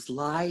people's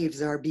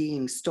lives are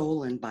being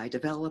stolen by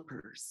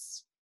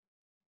developers.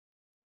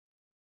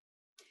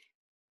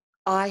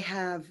 I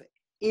have,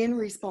 in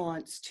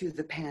response to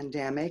the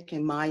pandemic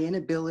and my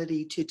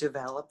inability to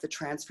develop the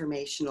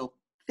transformational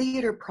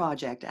theater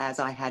project as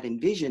I had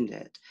envisioned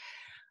it,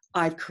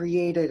 I've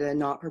created a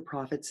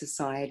not-for-profit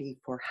society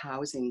for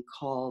housing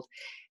called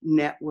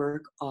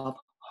Network of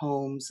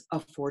Homes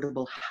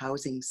Affordable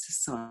Housing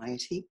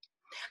Society.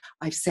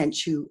 I've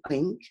sent you a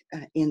link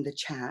in the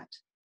chat,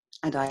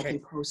 and I can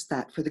post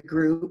that for the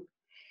group.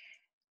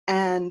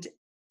 And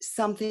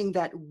something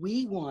that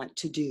we want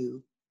to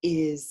do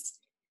is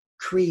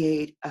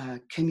create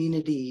a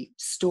community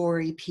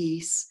story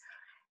piece.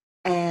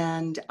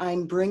 And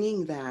I'm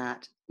bringing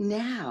that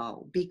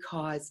now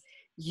because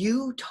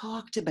you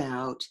talked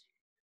about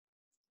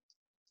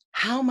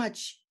how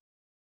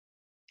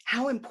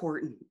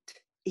important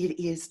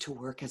it is to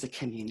work as a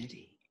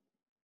community.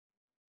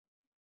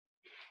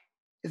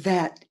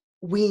 That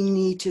we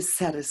need to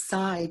set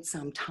aside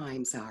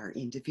sometimes our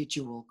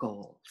individual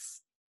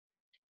goals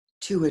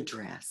to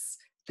address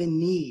the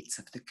needs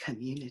of the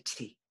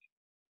community.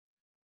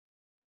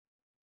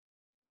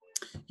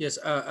 Yes,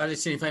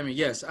 Alison, if I may,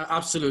 yes,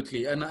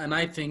 absolutely. And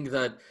I think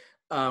that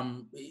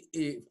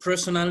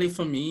personally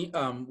for me,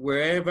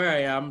 wherever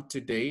I am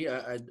today,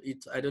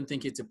 I don't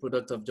think it's a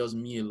product of just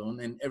me alone,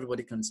 and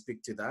everybody can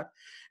speak to that.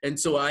 And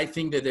so I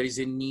think that there is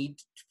a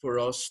need for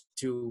us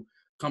to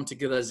come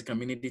together as a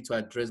community to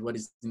address what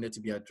is needed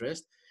to be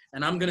addressed.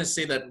 And I'm going to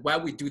say that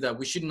while we do that,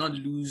 we should not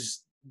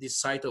lose the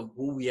sight of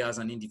who we are as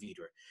an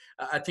individual.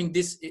 I think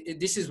this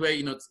is where,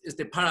 it's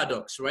the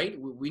paradox, right?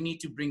 We need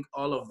to bring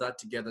all of that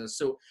together.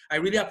 So I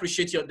really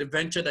appreciate the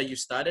venture that you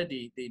started,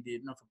 the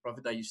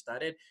not-for-profit that you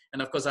started.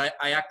 And of course, I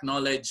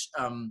acknowledge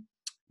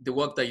the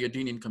work that you're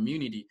doing in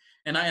community.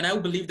 And I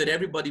believe that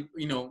everybody,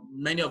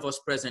 many of us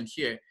present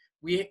here,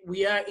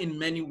 we are in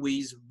many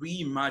ways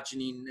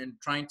reimagining and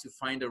trying to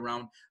find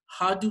around,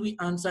 how do we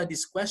answer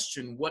this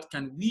question? What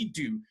can we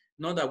do?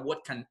 Not that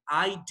what can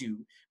I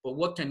do, but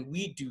what can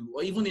we do?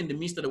 Or even in the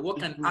midst of the, what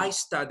can I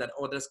start that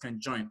others can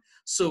join?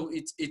 So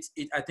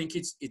I think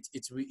it's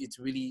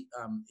really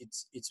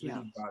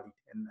valid,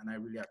 and I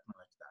really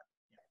acknowledge that.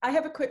 Yeah. I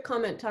have a quick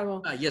comment,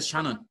 Taiwo. Yes,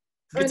 Shannon.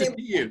 Good to see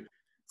you.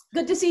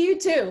 Good to see you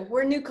too.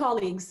 We're new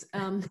colleagues.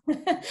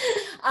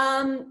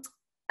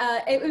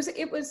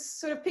 It was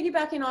sort of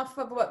piggybacking off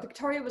of what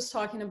Victoria was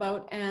talking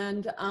about,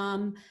 and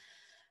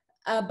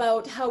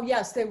about how,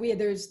 yes,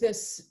 there's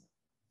this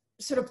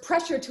sort of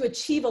pressure to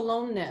achieve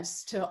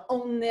aloneness, to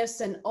own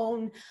this and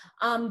own,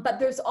 but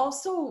there's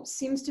also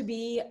seems to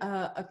be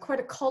quite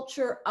a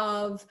culture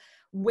of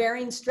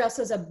wearing stress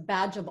as a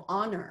badge of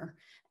honor.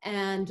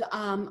 And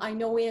I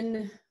know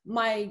in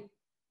my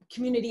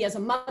community as a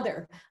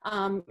mother,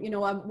 you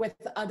know, with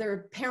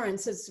other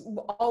parents, is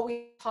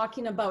always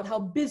talking about how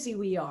busy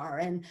we are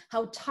and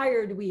how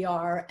tired we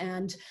are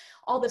and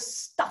all the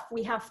stuff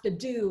we have to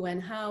do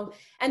and how,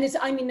 and it's,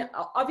 I mean,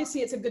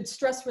 obviously it's a good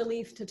stress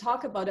relief to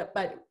talk about it,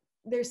 but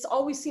there's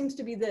always seems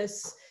to be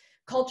this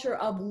culture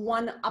of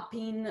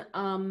one-upping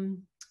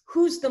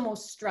who's the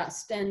most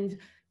stressed, and,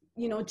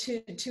 you know,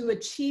 to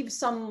achieve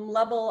some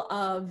level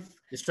of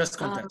The stress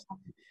content.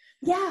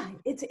 yeah,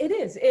 it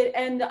is.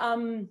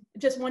 And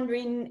just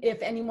wondering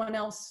if anyone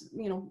else,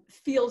 you know,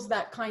 feels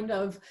that kind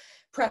of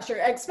pressure,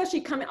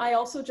 especially coming, I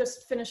also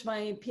just finished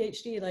my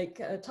PhD like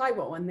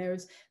Taiwo, and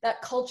there's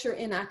that culture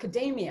in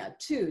academia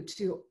too,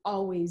 to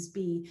always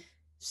be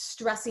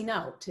stressing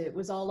out. It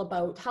was all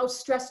about how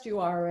stressed you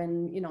are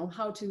and, you know,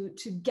 how to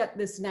get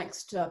this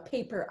next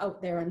paper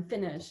out there and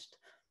finished.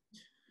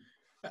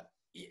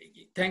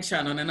 Thanks,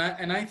 Shannon.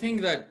 And I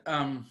think that,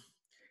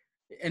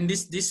 and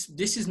this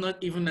is not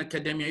even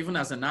academia, even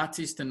as an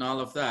artist and all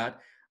of that.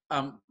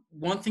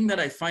 One thing that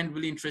I find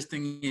really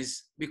interesting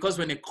is because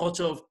we're in a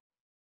culture of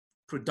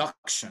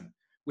production,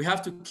 we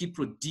have to keep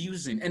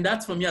producing. And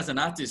that's for me as an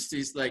artist,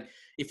 is like,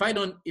 if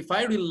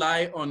I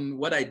rely on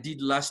what I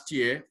did last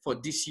year for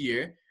this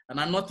year, and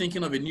I'm not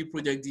thinking of a new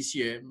project this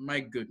year, my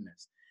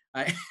goodness.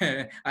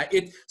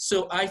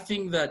 So I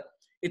think that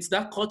it's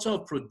that culture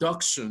of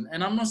production.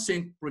 And I'm not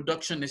saying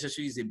production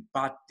necessarily is a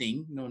bad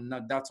thing. No,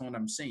 not that's what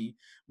I'm saying.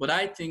 But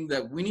I think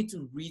that we need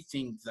to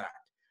rethink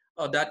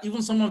that. That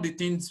even some of the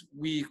things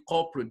we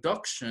call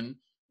production,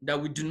 that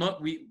we do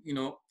not, you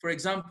know, for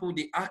example,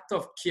 the act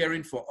of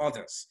caring for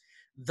others,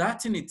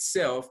 that in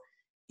itself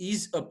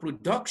is a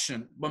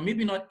production, but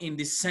maybe not in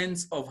the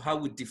sense of how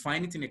we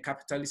define it in a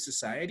capitalist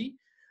society.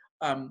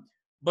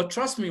 But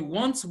trust me,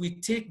 once we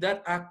take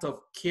that act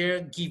of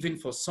caregiving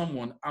for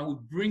someone and we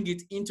bring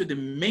it into the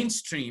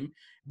mainstream,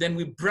 then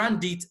we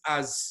brand it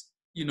as,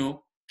 you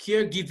know,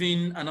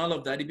 caregiving and all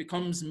of that, it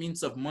becomes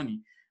means of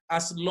money.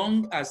 As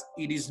long as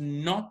it is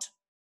not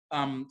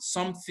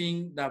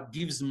something that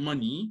gives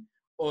money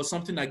or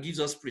something that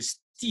gives us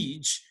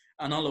prestige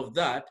and all of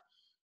that,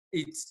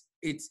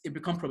 it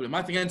becomes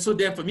problematic. And so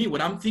then for me,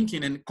 what I'm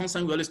thinking, and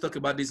constantly we always talk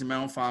about this in my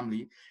own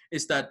family,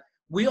 is that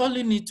we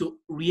only need to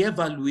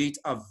reevaluate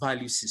our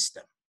value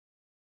system.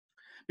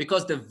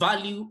 Because the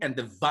value and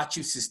the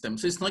virtue system,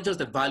 so it's not just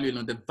the value, you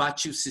know, the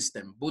virtue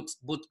system, both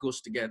go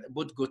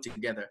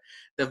together.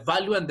 The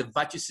value and the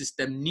virtue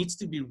system needs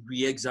to be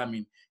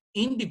re-examined.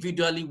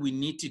 Individually, we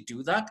need to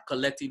do that.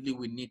 Collectively,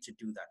 we need to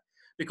do that.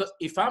 Because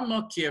if I'm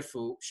not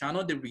careful,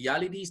 Shannon, the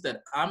reality is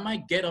that I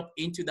might get up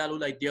into that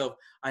whole idea of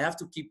I have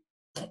to keep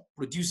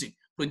producing.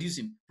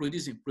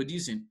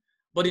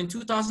 But in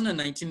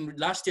 2019,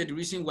 last year, the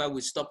reason why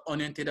we stopped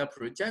Onion Theater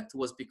Project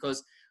was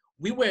because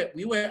we were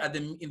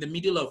in the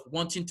middle of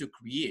wanting to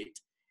create,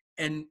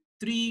 and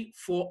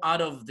 3-4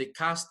 out of the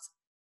cast,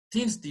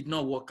 things did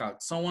not work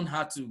out. Someone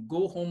had to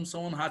go home,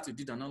 someone had to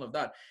do that and all of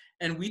that.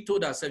 And we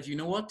told ourselves, you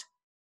know what?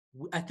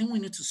 I think we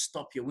need to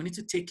stop here. We need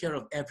to take care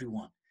of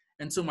everyone.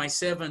 And so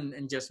myself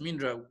and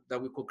Jasmindra,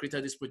 that we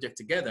co-created this project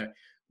together,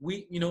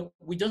 we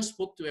just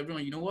spoke to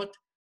everyone, you know what?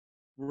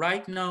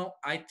 Right now,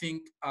 I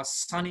think our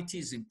sanity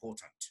is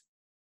important.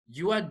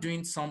 You are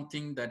doing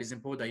something that is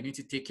important, that you need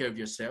to take care of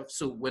yourself.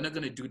 So we're not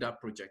going to do that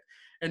project.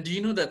 And do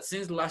you know that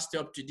since last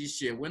year up to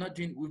this year,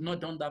 we've not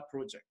done that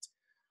project.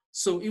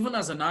 So even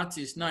as an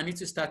artist, now I need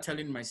to start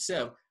telling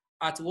myself,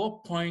 at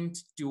what point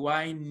do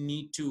I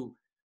need to,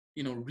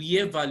 you know,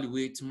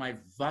 reevaluate my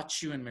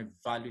virtue and my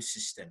value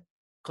system?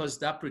 Because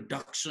that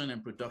production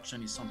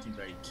is something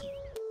very key.